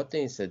binding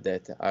proteins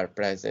that are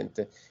present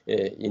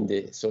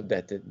so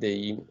that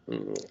they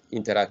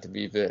interact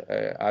with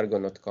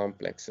Argonaute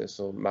complex,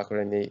 so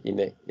microRNA in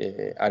a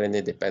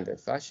RNA dependent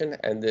fashion,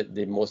 and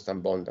the most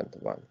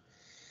abundant one.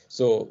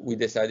 So we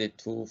decided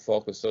to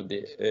focus on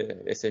the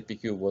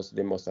SAPQ was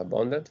the most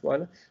abundant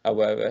one.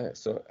 However,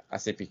 so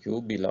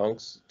SAPQ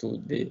belongs to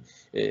the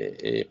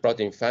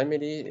protein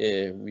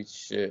family,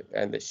 which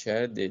and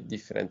share the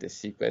different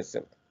sequence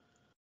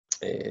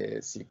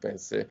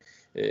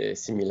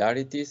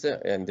similarities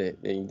and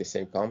in the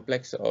same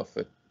complex of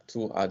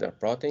two other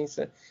proteins,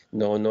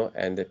 NONO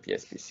and the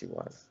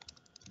PSPC1.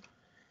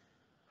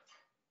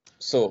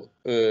 So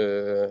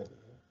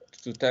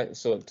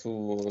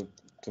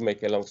to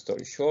make a long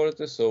story short,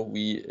 so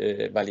we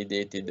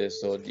validated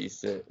this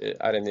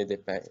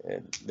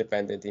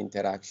RNA-dependent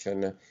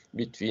interaction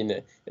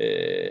between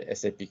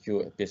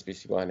SAPQ,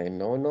 PSPC1, and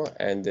NONO,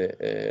 and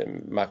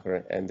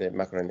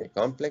microRNA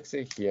complex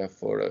here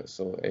for a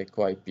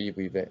co-IP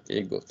with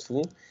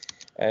EGO2,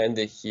 and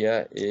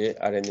here a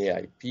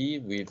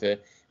RNA-IP with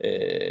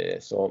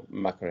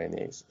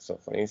microRNAs. So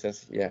for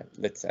instance, here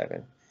let's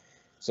have.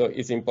 So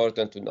it's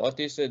important to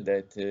notice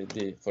that,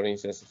 for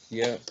instance,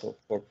 here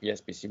for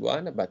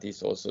PSPC1, but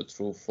it's also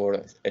true for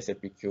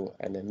SAPQ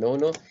and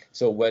NONO.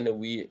 So when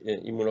we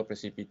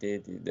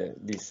immunoprecipitate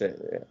this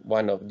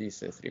one of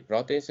these three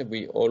proteins,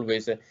 we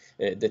always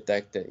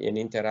detect an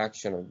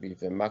interaction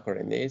with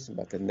microRNAs,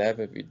 but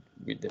never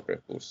with the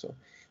precursor.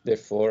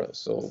 Therefore,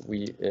 so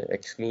we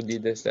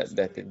excluded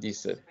that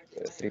these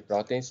three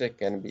proteins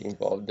can be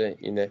involved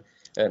in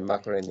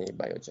microRNA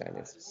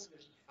biogenesis.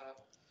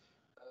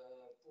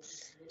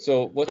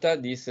 So what are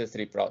these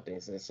three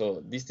proteins?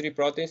 So these three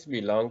proteins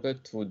belong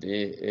to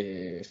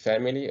the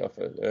family of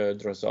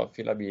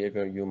Drosophila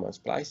behavior human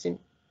splicing.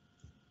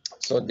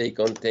 So they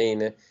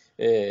contain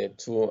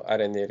two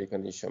RNA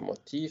recognition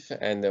motif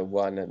and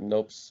one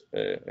NOPS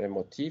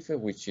motif,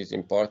 which is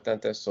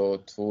important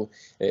to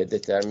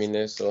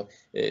determine for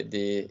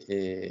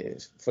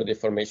the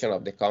formation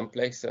of the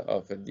complex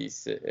of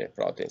these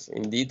proteins.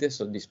 Indeed,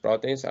 so these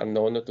proteins are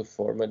known to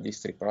form, these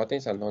three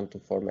proteins are known to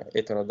form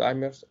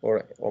heterodimers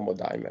or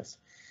homodimers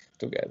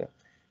together,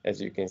 as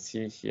you can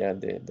see here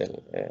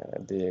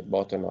the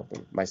bottom of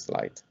my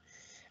slide.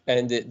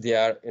 And they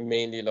are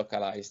mainly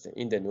localized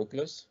in the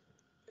nucleus,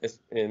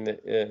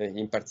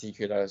 in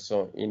particular,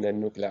 so in the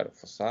nuclear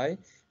foci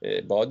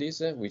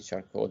bodies, which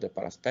are called the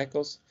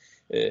paraspeckles,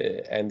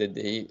 and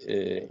they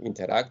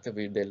interact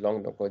with the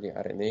long non-coding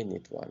RNA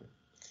NIT1.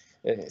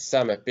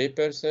 Some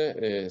papers,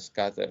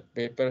 scattered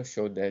papers,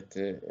 show that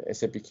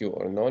SAPQ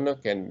or NONO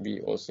can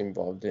be also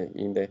involved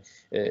in the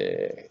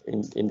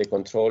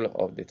control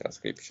of the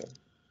transcription.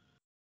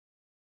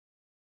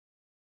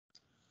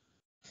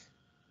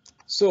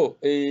 So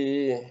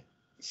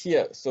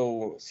here,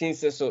 so since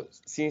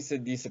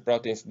these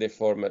proteins they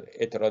form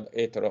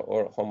hetero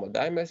or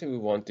homodimers, we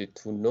wanted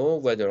to know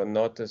whether or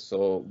not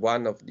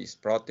one of these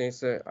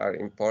proteins are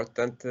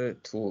important to,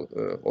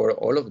 or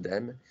all of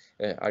them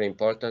are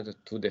important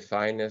to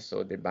define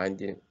the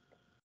binding,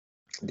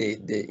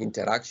 the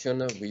interaction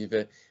with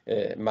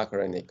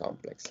microRNA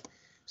complex.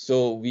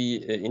 So we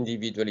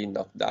individually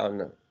knocked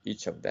down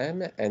each of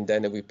them, and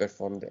then we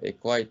performed a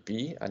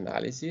co-IP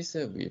analysis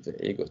with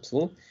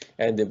EGO2,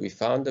 and we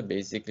found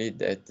basically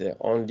that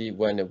only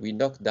when we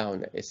knock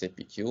down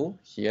SAPQ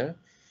here,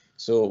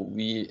 so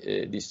we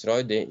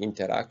destroy the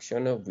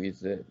interaction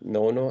with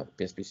NONO,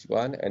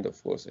 PSPC1, and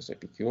of course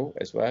SAPQ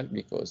as well,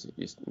 because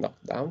it's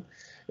knocked down.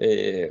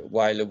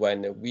 While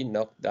when we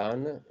knock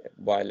down,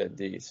 while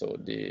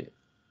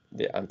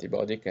the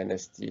antibody can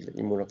still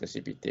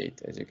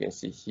immunoprecipitate, as you can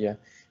see here,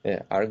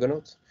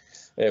 Argonaute.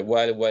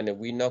 While when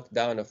we knock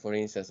down, for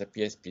instance, a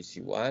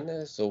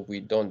PSPC1, so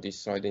we don't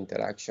destroy the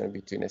interaction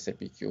between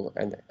SAPQ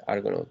and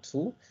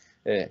Argonaute2,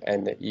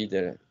 and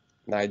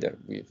neither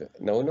with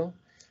NONO.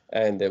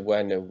 And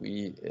when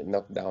we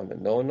knock down the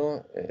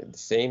NONO, the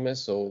same.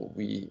 So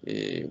we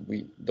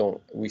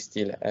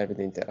still have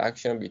the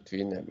interaction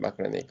between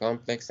microRNA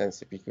complex and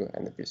SAPQ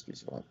and the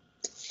PSPC1.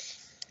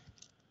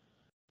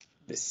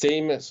 The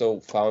same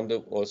found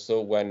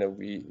also when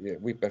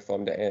we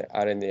performed the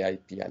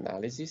RNA-IP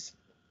analysis.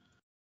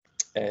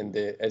 And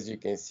as you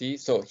can see,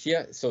 so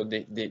here, so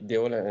the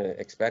whole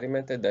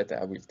experiment that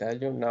I will tell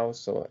you now,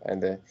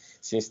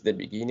 since the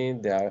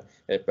beginning, they are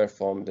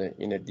performed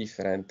in a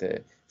different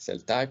cell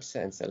types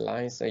and cell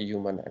lines,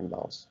 human and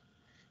mouse.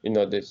 In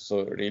order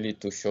really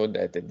to show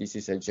that this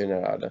is a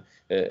general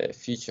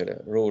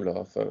feature rule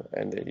of,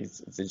 and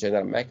it's a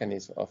general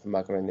mechanism of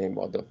microRNA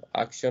mode of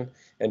action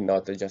and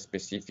not just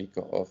specific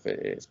of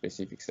a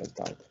specific cell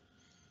type.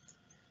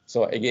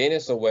 So again,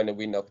 so when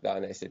we knock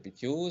down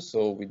SAPQ,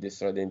 so we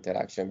destroy the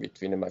interaction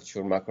between the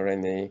mature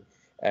microRNA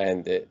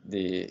and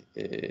the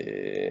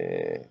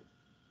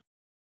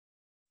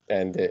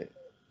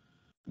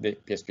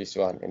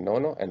PSPC1 and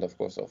nono, and of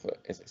course of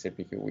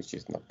SAPQ, which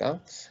is knocked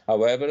down.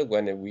 However,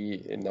 when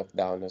we knock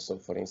down, so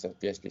for instance,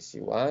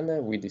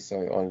 PSPC1, we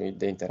destroy only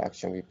the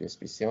interaction with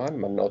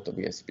PSPC1, but not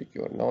with SAPQ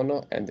or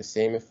nono, and the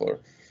same for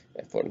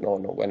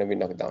nono. When we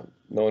knock down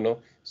nono,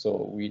 so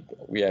we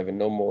have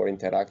no more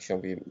interaction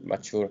with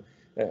mature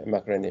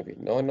microRNA with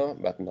nono,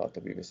 but not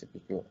with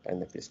SAPQ and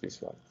the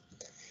PSPC1.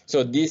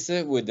 So this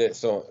would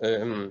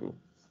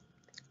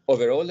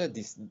overall,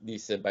 this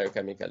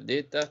biochemical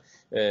data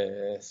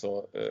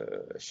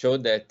show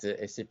that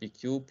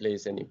SAPQ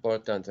plays an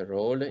important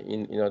role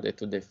in order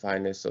to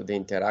define the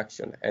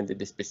interaction and the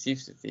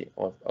specificity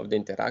of the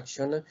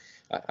interaction,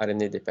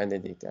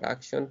 RNA-dependent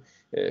interaction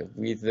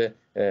with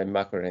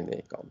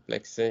microRNA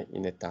complex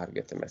in a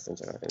target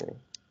messenger RNA.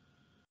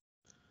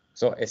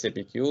 So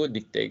SAPQ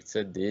dictates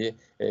the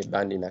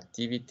binding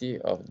activity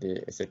of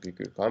the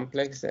SAPQ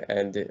complex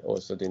and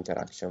also the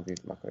interaction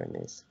with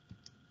microRNAs.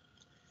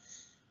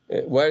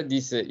 Where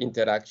this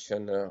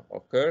interaction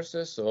occurs,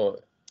 so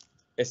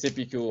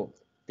SAPQ,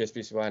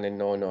 PSPC1 and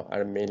nono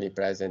are mainly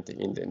present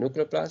in the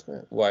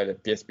nucleoplasm, while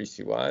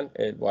PSPC1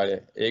 and while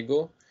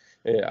EGO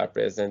are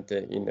present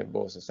in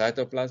both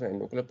cytoplasm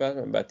and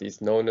nucleoplasm, but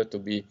is known to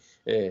be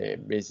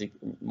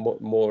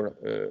more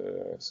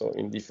so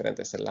in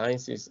different cell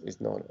lines is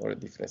known, or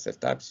different cell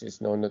types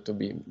is known to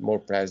be more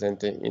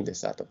present in the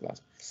cytoplasm.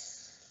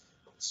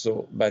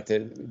 So,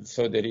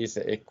 so there is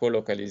a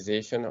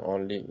co-localization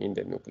only in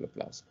the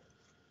nucleoplasm,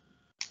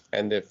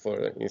 and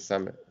for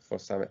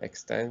some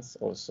extents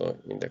also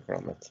in the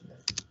chromatin.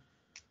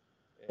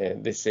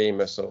 The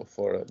same so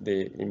for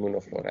the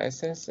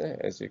immunofluorescence,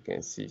 as you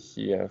can see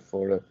here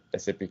for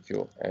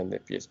SAPQ and the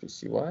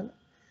PSPC1.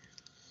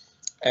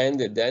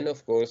 And then,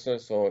 of course,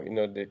 so in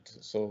order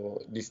to,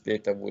 so this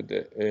data would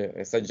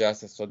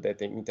suggest so that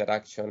the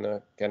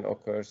interaction can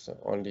occur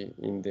only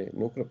in the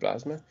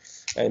nucleoplasm.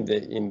 And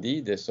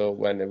indeed, so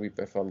when we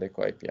performed the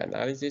co-IP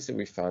analysis,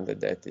 we found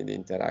that the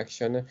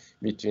interaction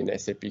between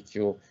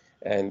SAPQ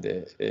and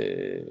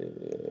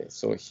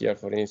so here,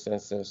 for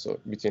instance, so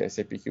between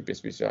SAPQ,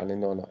 PSPC1 and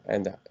nono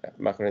and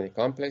microRNA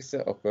complex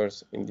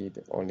occurs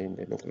indeed only in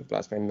the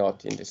nucleoplasm and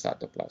not in the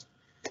cytoplasm.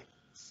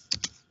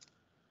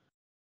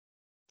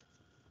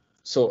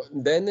 So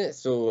then,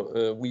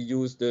 we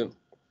used.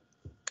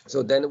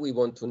 So then we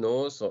want to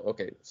know. So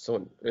okay.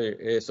 So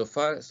so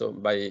far, so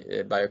by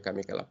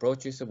biochemical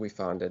approaches, we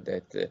found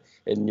that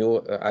a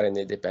new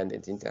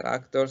RNA-dependent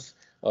interactors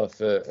of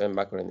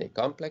microRNA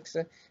complex,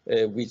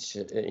 which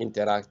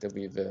interact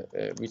with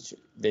which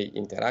they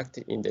interact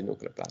in the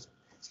nucleoplasm,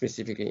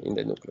 specifically in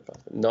the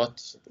nucleoplasm,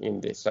 not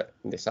in the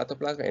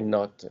cytoplasm and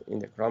not in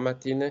the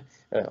chromatin.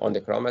 On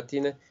the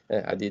chromatin,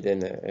 I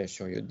didn't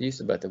show you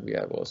this, but we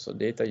have also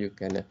data. You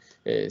can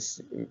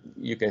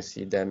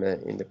see them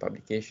in the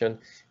publication.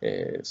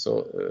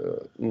 So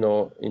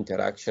no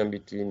interaction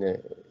between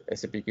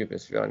SAPQ,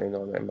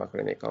 PSPC1 and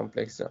microRNA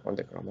complex on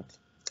the chromatin.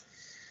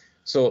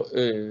 So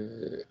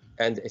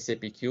and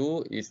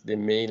SAPQ is the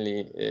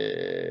mainly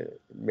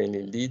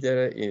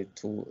leader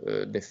to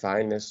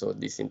define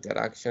this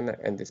interaction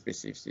and the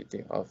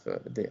specificity of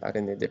the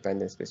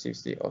RNA-dependent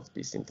specificity of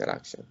this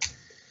interaction.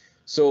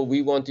 So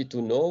we wanted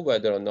to know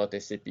whether or not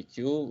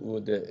SAPQ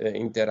would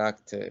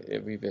interact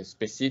with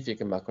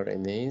specific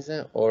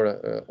microRNAs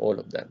or all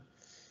of them.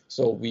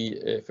 So we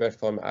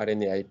perform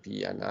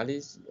RNA-IP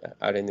analysis,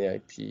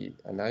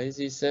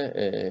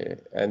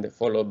 and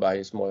followed by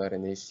a small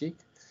RNA-seq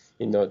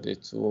in order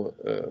to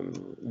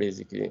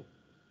basically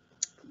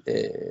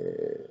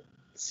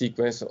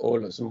sequence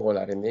all small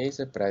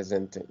RNAs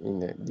present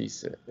in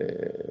this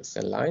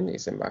cell line.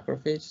 It's a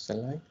macrophage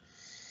cell line.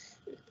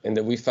 And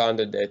we found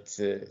that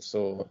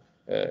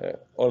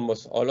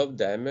almost all of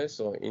them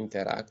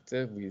interact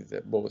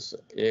with both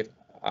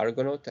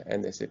Argonaute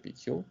and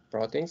SAPQ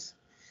proteins.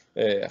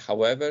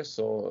 However,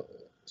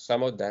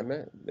 some of them,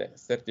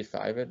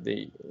 35,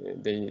 they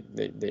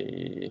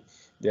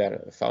are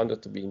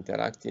found to be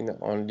interacting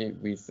only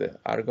with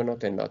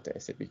Argonaute and not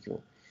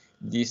SAPQ.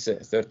 These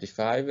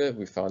 35,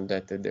 we found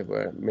that they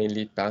were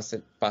mainly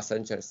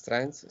passenger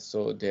strands,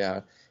 so they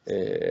are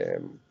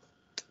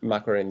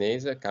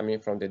microRNAs coming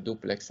from the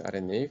duplex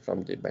RNA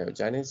from the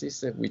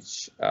biogenesis,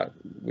 which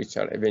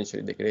are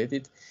eventually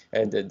degraded,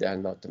 and they are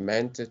not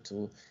meant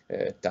to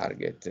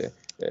target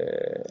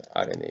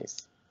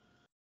RNAs.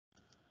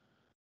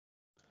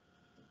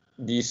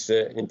 This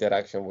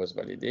interaction was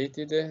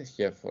validated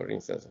here, for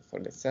instance,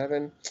 for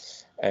LED7,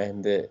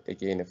 and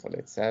again for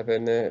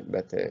LED7,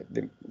 but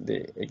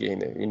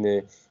again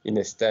in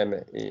a stem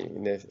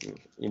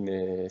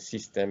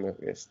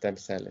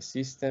cell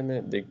system,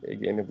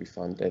 again we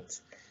found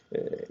that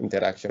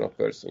interaction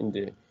occurs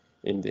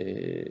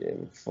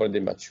for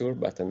the mature,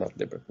 but not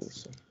the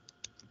precursor.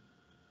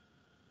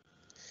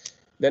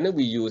 Then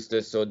we used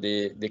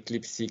the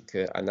clip-seq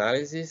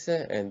analysis,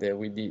 and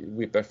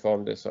we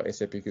performed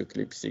SAPQ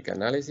clip-seq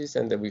analysis,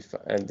 and then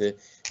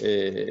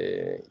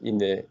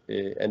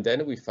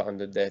we found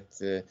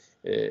that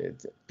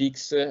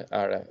peaks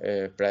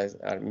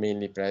are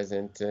mainly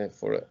present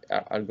for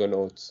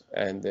argonauts,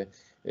 and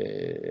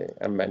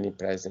are many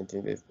present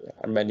in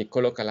are many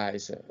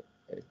colocalized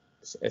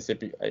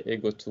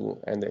AGO2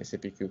 and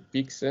SAPQ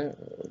peaks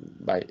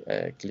by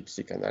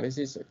clip-seq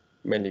analysis,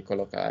 mainly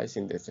colocalized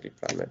in the 3'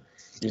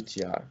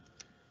 UTR.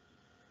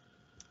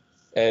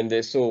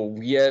 And so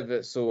we have,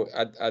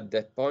 at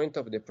that point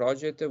of the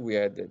project, we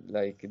had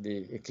like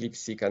the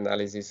clip-seq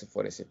analysis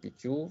for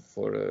SAPQ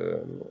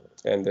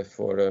and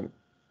for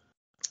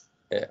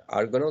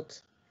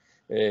Argonaut.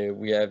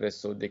 We have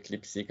the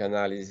clip-seq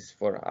analysis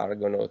for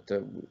Argonaut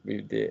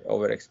with the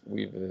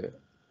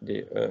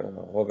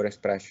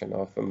overexpression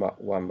of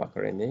one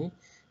microRNA,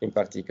 in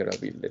particular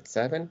with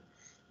LED7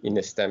 in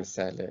a stem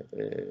cell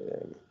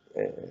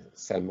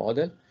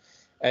model.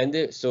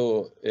 And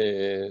so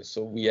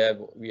we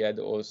had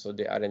also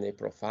the RNA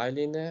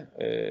profiling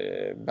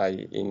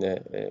by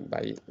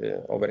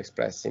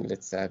overexpressing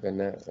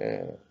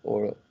LED7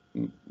 or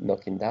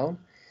knocking down.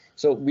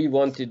 So we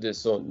wanted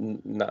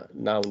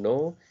now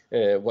know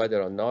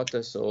whether or not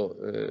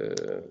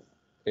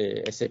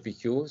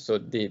SAPQ, so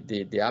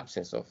the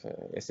absence of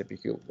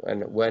SAPQ,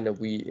 and when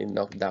we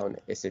knock down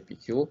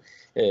SAPQ,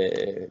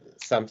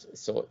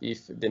 so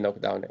if the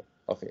knockdown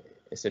of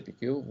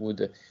SAPQ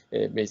would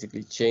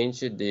basically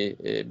change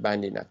the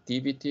binding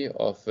activity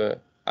of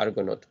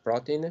Argonaut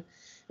protein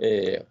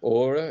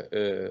or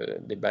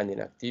the binding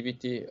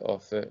activity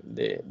of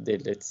the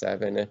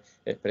LED7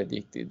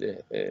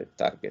 predicted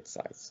target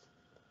size.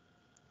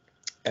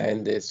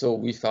 And so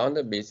we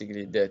found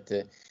basically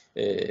that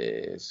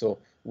so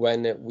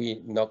when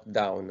we knock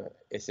down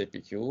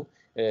SAPQ,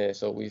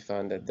 so we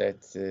found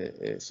that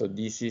so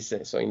this is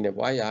in the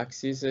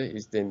y-axis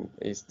is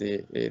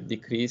the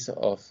decrease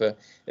of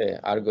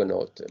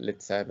Argonaut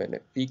LED7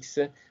 peaks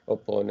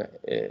upon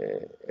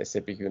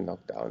SAPQ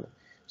knockdown.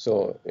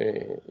 So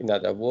in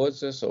other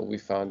words, so we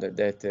found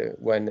that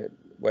when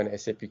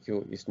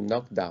SAPQ is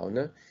knocked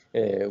down,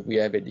 we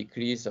have a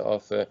decrease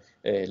of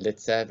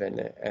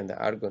LED7 and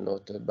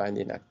Argonaut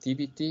binding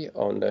activity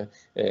on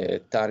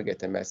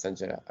target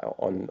messenger,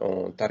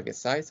 on target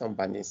sites, on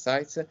binding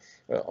sites,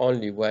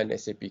 only when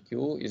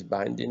SAPQ is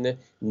binding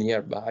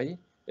nearby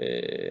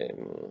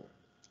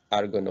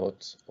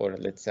Argonaut or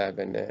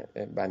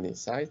LED7 binding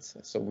sites,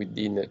 so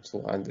within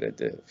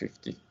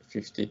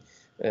 250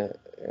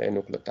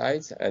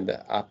 nucleotides and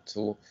up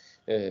to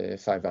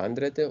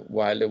 500,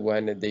 while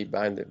when they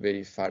bind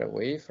very far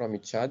away from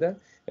each other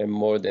and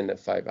more than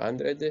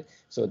 500,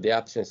 so the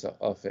absence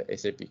of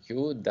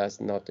SAPQ does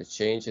not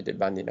change the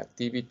binding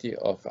activity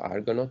of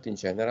Argonaut in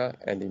general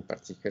and in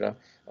particular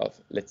of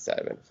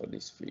LED7 for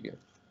this figure.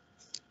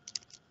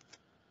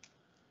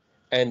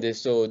 And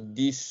so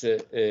this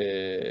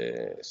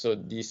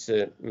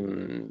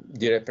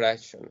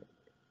derepression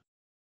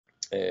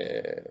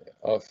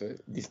of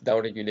this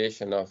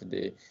downregulation of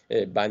the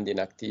binding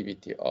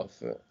activity of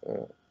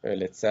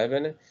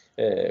LED7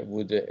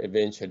 would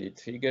eventually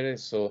trigger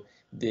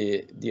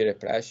the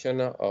repression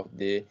of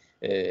the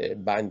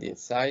binding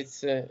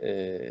sites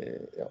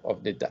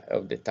of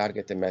the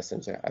target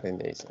messenger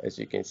RNAs. As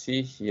you can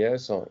see here,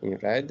 so in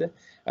red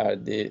are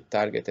the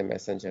target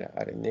messenger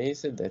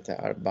RNAs that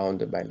are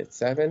bound by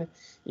LED7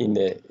 in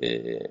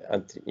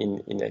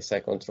a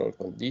site control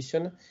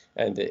condition,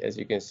 and as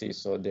you can see,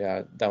 so they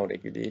are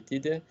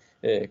downregulated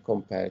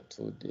compared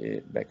to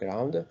the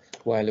background.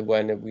 While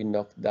when we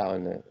knock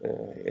down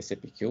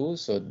SAPQ,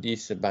 so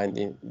these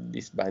binding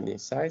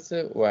sites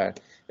were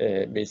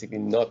basically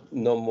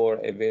no more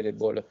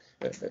available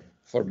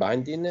for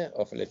binding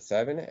of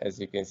LED7, as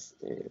you can see.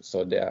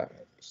 So they are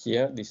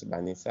here, these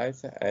binding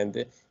sites,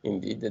 and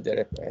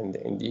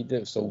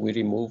indeed, so we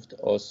removed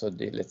also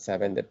the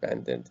LED7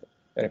 dependent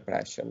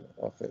repression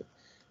of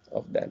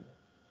them.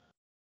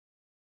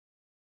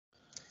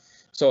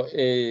 So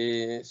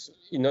in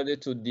order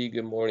to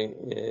dig more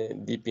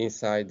deep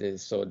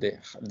inside, so the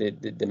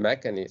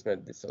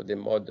mechanism, so the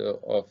model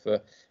of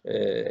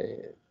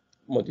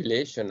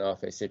modulation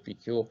of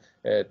SAPQ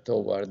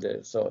toward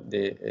the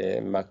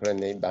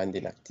microRNA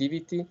binding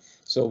activity.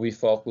 So we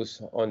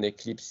focus on the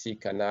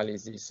clip-seq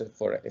analysis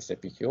for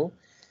SAPQ.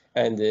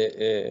 And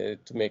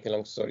to make a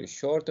long story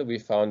short, we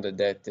found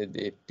that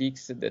the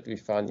peaks that we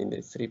found in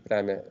the 3'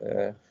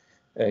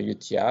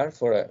 UTR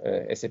for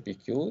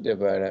SAPQ, they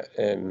were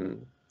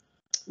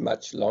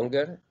much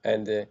longer,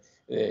 and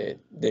they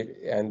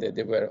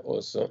were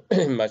also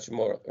much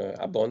more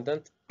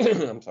abundant.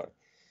 I'm sorry.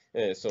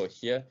 So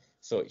here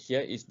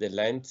is the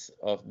length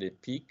of the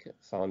peak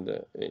found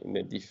in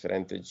the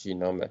different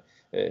genome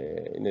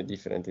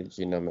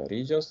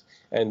regions,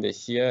 and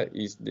here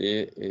is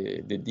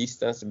the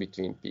distance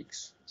between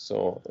peaks.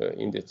 So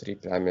in the 3'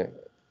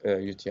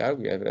 UTR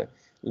we have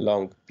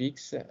long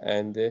peaks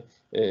and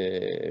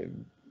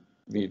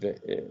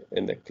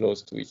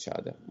close to each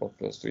other, more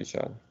close to each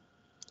other.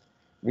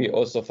 We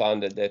also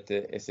found that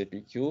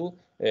SAPQ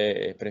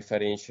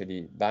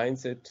preferentially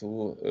binds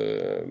to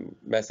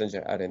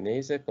messenger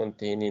RNAs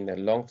containing a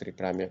long 3'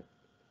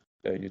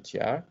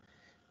 UTR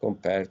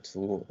compared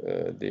to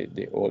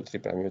the old 3'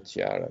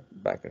 UTR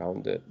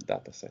background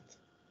dataset.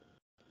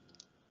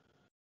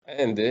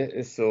 And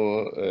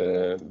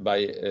so by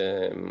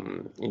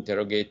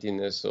interrogating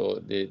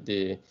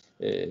the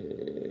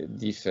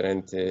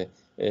different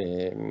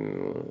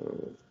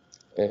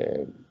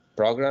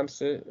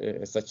programs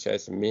such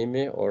as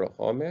MIME or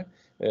Homer,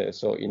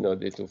 so in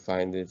order to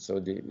find the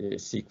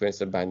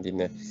sequence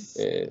binding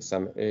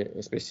some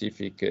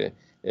specific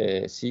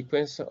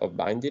sequence of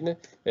binding,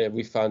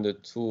 we found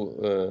two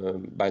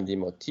binding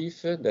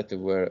motifs that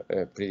were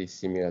pretty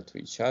similar to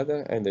each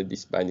other, and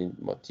these binding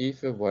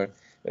motifs were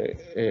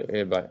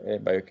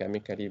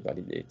biochemically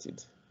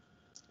validated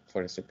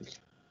for SAPQ.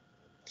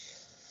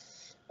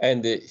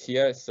 And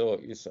here, so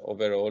is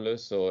overall,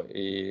 so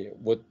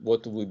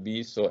what would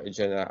be a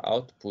general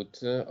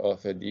output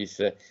of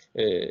this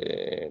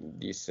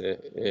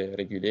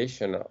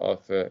regulation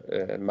of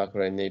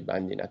microRNA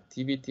binding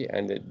activity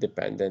and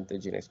dependent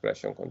gene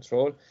expression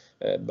control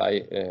by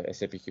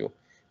SAPQ.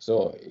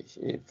 So,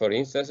 for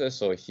instance,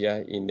 so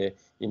here in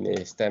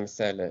a stem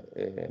cell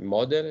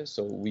model,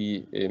 so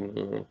we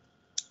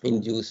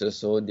induce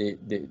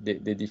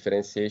the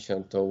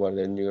differentiation toward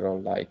the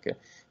neuron-like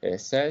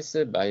cells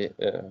by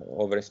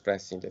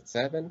overexpressing the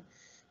 7,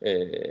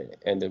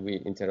 and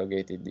we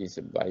interrogated this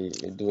by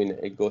doing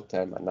a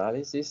GO-term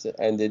analysis,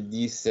 and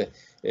this,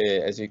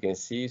 as you can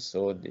see,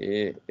 so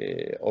the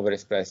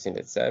overexpressing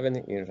the 7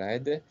 in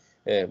red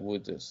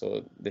would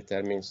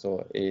determine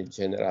a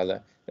general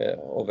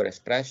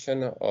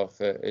overexpression of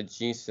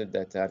genes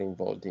that are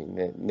involved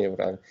in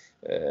neural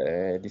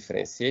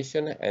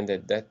differentiation, and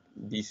that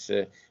this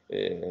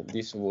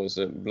was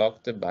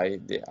blocked by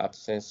the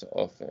absence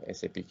of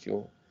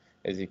SAPQ,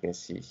 as you can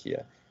see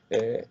here.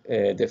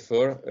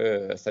 Therefore,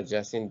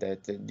 suggesting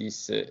that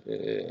this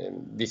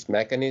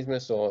mechanism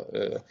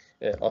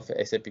of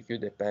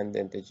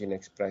SAPQ-dependent gene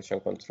expression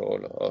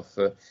control of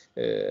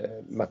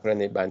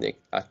microRNA binding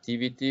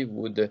activity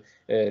would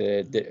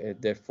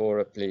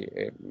therefore play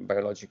a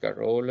biological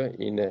role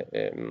in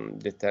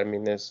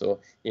determining,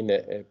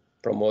 in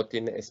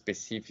promoting a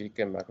specific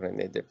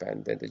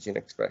microRNA-dependent gene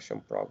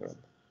expression program.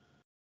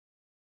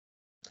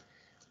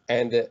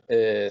 And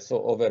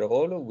so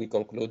overall, we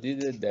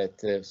concluded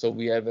that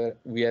we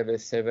have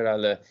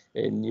several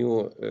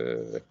new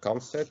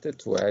concepts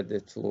to add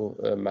to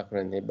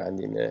microRNA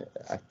binding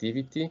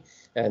activity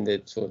and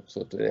to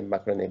the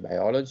microRNA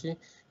biology.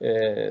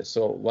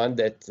 So one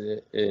that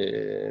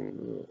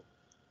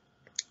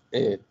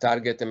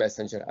target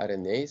messenger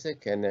RNAs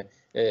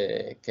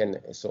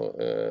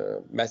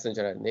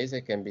messenger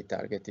RNAs can be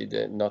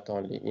targeted not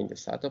only in the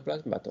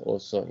cytoplasm but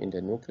also in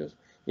the nucleus.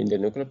 In the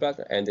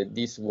nucleoplasm, and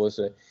this was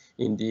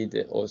indeed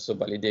also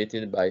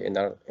validated by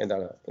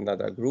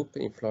another group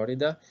in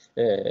Florida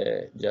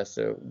just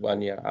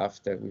 1 year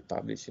after we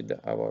published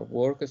our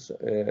works,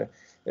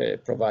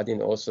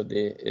 providing also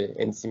the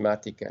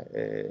enzymatic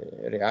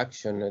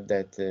reaction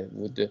that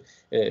would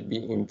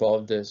be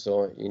involved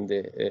in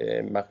the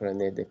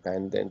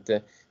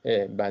microRNA-dependent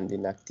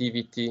binding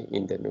activity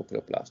in the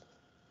nucleoplasm.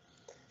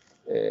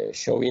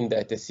 Showing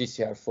that the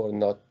CCR4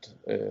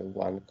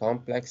 NOT1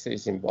 complex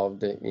is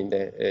involved in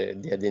the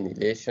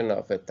deadenylation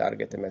of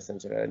target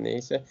messenger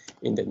RNAs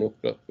in the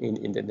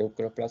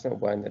nucleoplasm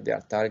when they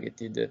are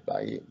targeted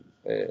by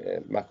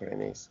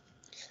microRNAs.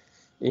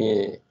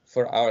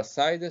 For our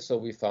side, so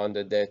we found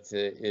that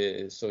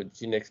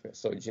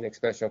gene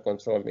expression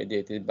control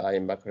mediated by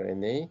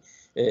microRNA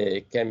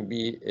can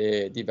be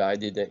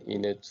divided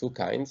in two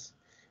kinds.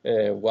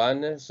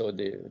 One, so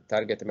the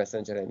target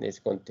messenger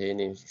RNAs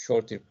containing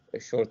short 3'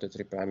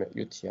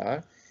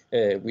 UTR,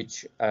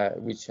 which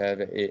have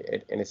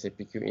an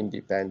SAPQ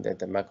independent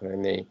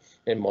microRNA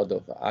mode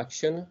of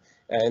action,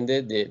 and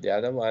the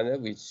other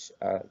one which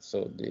are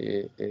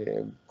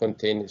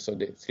contain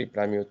the 3'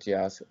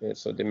 UTRs,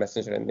 so the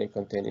messenger RNA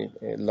containing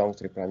long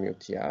 3'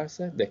 UTRs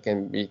that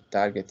can be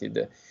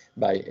targeted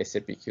by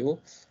SAPQ,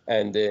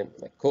 and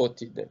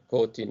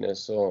coating,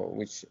 so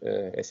which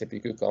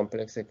SAPQ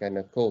complex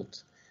can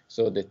coat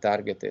the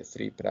target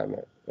 3'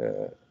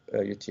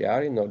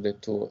 UTR in order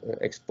to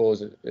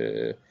expose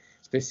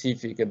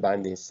specific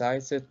binding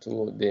sites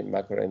to the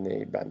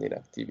microRNA binding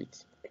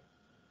activity,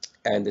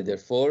 and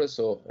therefore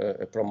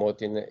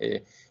promoting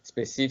a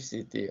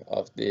specificity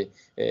of the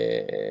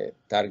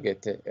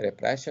target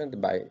repression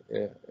by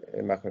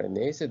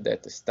microRNAs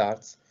that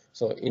starts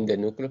in the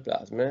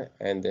nucleoplasm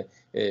and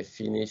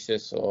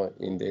finishes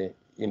in the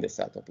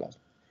cytoplasm.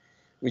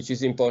 Which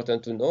is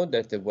important to know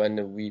that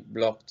when we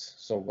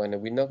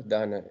when we knock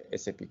down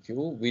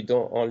SAPQ, we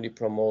don't only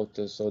promote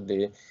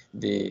the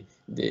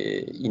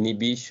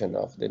inhibition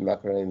of the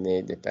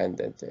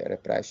microRNA-dependent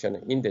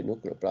repression in the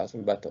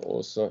nucleoplasm, but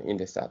also in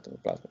the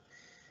cytoplasm.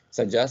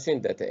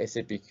 suggesting that the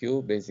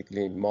SAPQ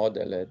basically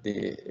model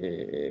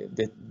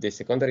the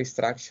secondary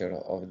structure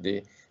of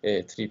the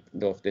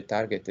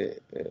target 3'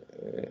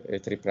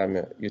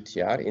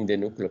 UTR in the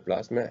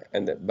nucleoplasm,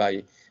 and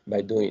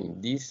by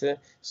doing this,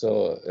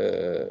 so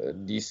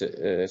this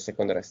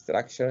secondary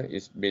structure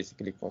is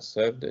basically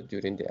conserved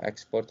during the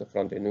export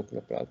from the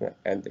nucleoplasm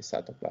and the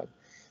cytoplasm,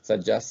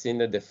 suggesting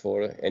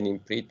therefore an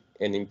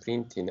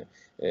imprinting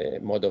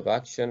mode of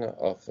action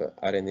of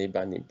RNA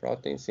binding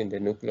proteins in the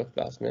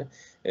nucleoplasm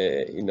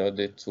in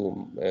order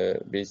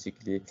to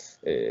basically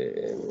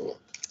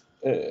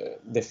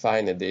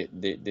define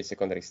the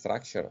secondary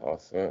structure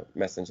of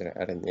messenger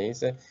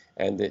RNAs,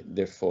 and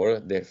therefore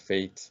their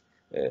fate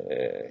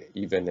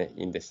even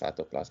in the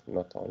cytoplasm,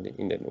 not only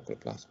in the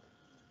nucleoplasm.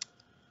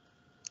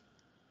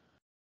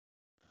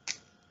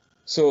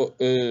 So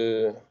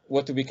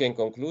what we can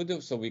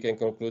conclude? So we can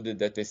conclude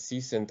that the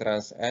cis and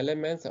trans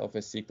elements of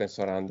a sequence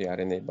surrounding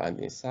RNA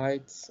binding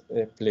sites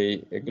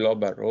play a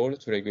global role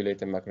to regulate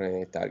the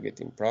microRNA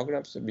targeting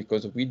programs,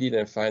 because we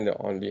didn't find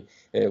only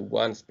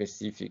one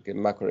specific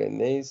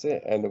microRNAs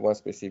and one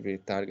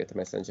specific target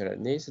messenger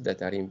RNAs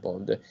that are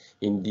involved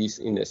in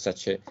this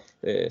such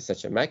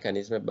a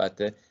mechanism,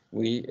 but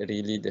we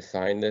really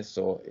defined a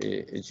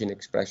gene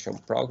expression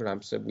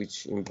programs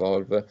which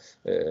involves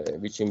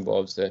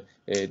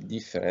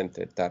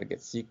different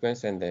target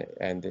sequence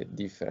and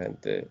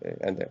different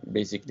and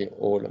basically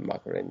all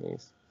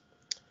microRNAs.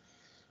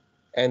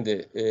 And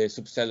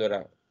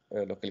subcellular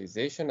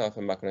localization of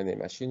microRNA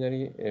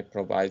machinery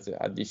provides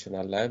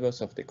additional levels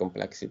of the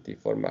complexity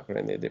for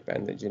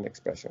microRNA-dependent gene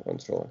expression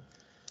control.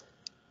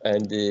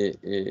 And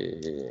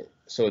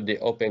so the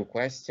open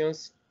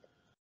questions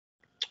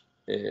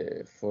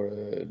for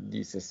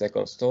this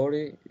second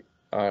story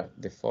are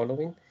the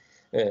following.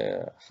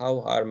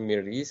 How are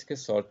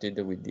miR-risks sorted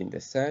within the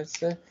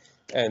cells,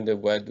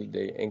 and where do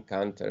they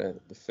encounter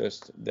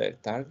their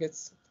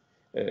targets?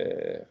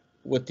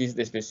 What is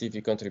the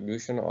specific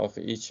contribution of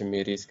each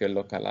miR-risk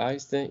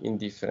localized in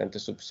different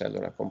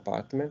subcellular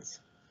compartments?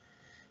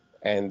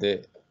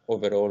 And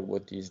overall,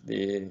 what is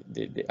the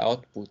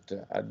output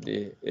at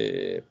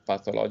the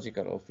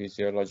pathological or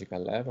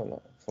physiological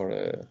level for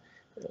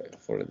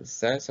the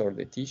cells or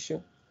the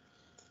tissue?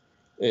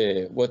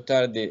 What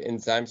are the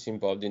enzymes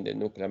involved in the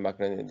nuclear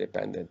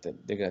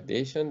microRNA-dependent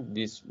degradation?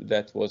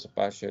 That was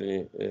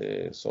partially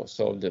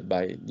solved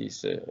by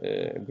this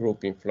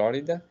group in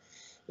Florida,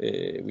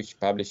 which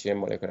published a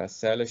molecular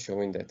cell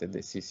showing that the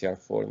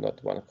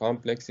CCR4-NOT1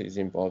 complex is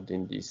involved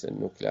in this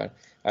nuclear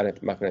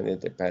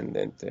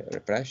microRNA-dependent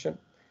repression.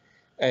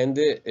 And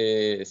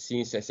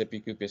since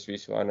SAPQ,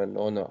 PSPC1 and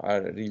NON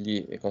are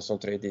really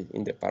concentrated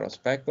in the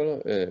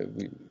paraspeckle,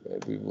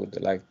 we would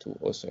like to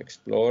also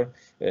explore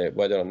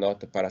whether or not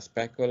the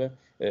paraspeckle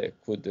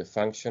could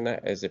function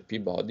as a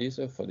p-bodies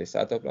for the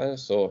cytoplasm,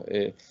 so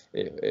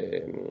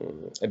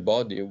a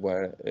body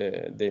where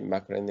the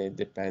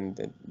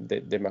microRNA-dependent,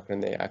 the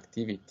microRNA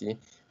activity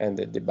and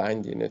the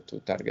binding to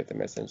target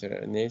messenger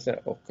RNAs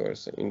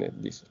occurs in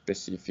this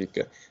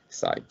specific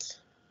site.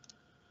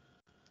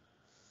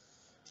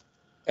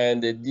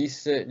 And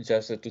this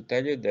just to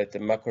tell you that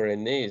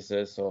MicroRNAs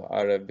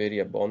are very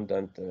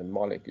abundant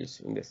molecules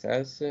in the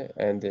cells,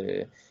 and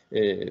they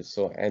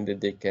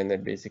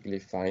can basically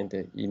find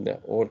in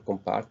all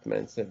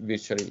compartments,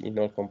 virtually in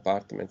all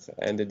compartments,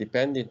 and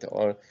depending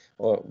on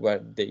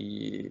where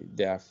they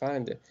are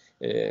found,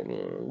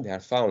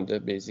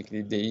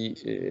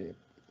 basically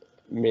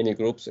many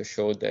groups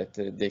show that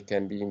they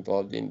can be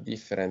involved in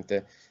different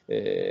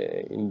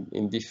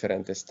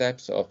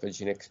steps of a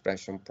gene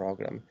expression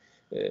program.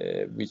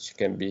 Which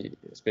can be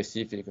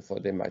specific for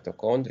the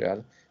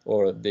mitochondrial,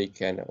 or they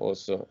can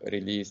also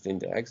released in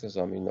the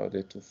exosome in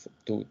order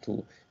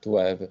to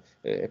have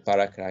a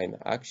paracrine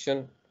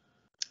action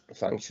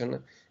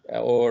function,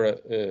 or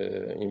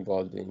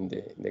involved in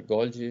the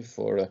Golgi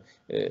for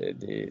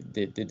the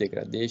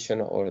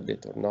degradation or the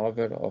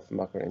turnover of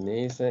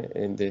microRNAs,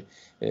 and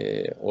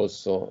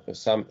also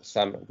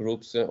some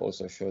groups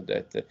also show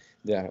that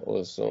there are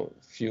also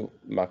few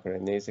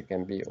microRNAs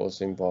can be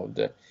also involved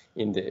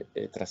in the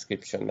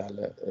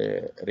transcriptional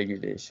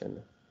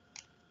regulation.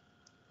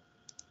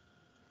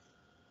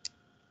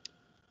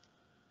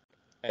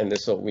 And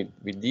so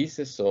with this,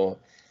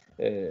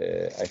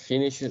 I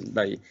finish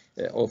by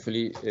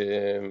hopefully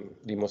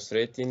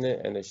demonstrating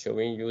and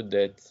showing you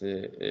that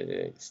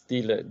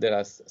there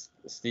are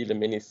still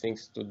many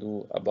things to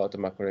do about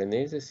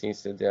microRNAs,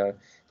 since they are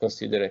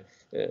considered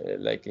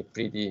like a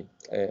pretty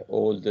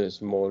old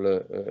small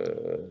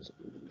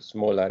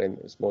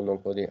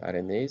non-coding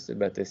RNAs,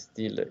 but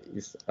still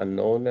is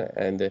unknown,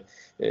 and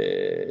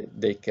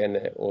they can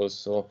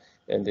also,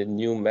 and the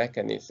new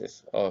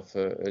mechanisms of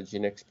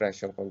gene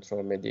expression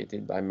control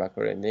mediated by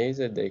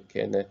microRNAs, they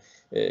can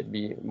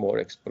be more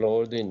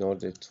explored in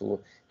order to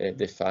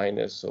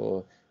define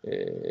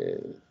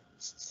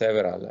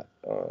several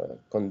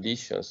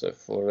conditions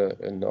for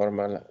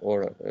normal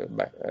or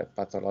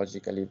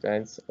pathological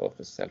events of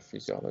cell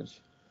physiology.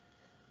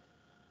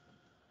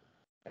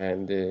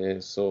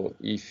 And so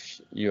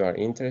if you are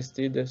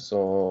interested,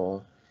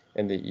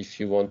 And if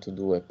you want to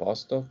do a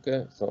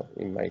postdoc, so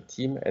in my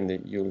team, and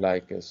you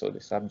like so the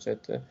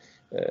subject,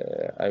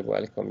 I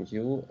welcome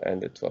you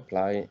and to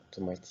apply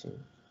to my team.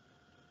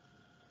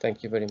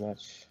 Thank you very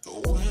much.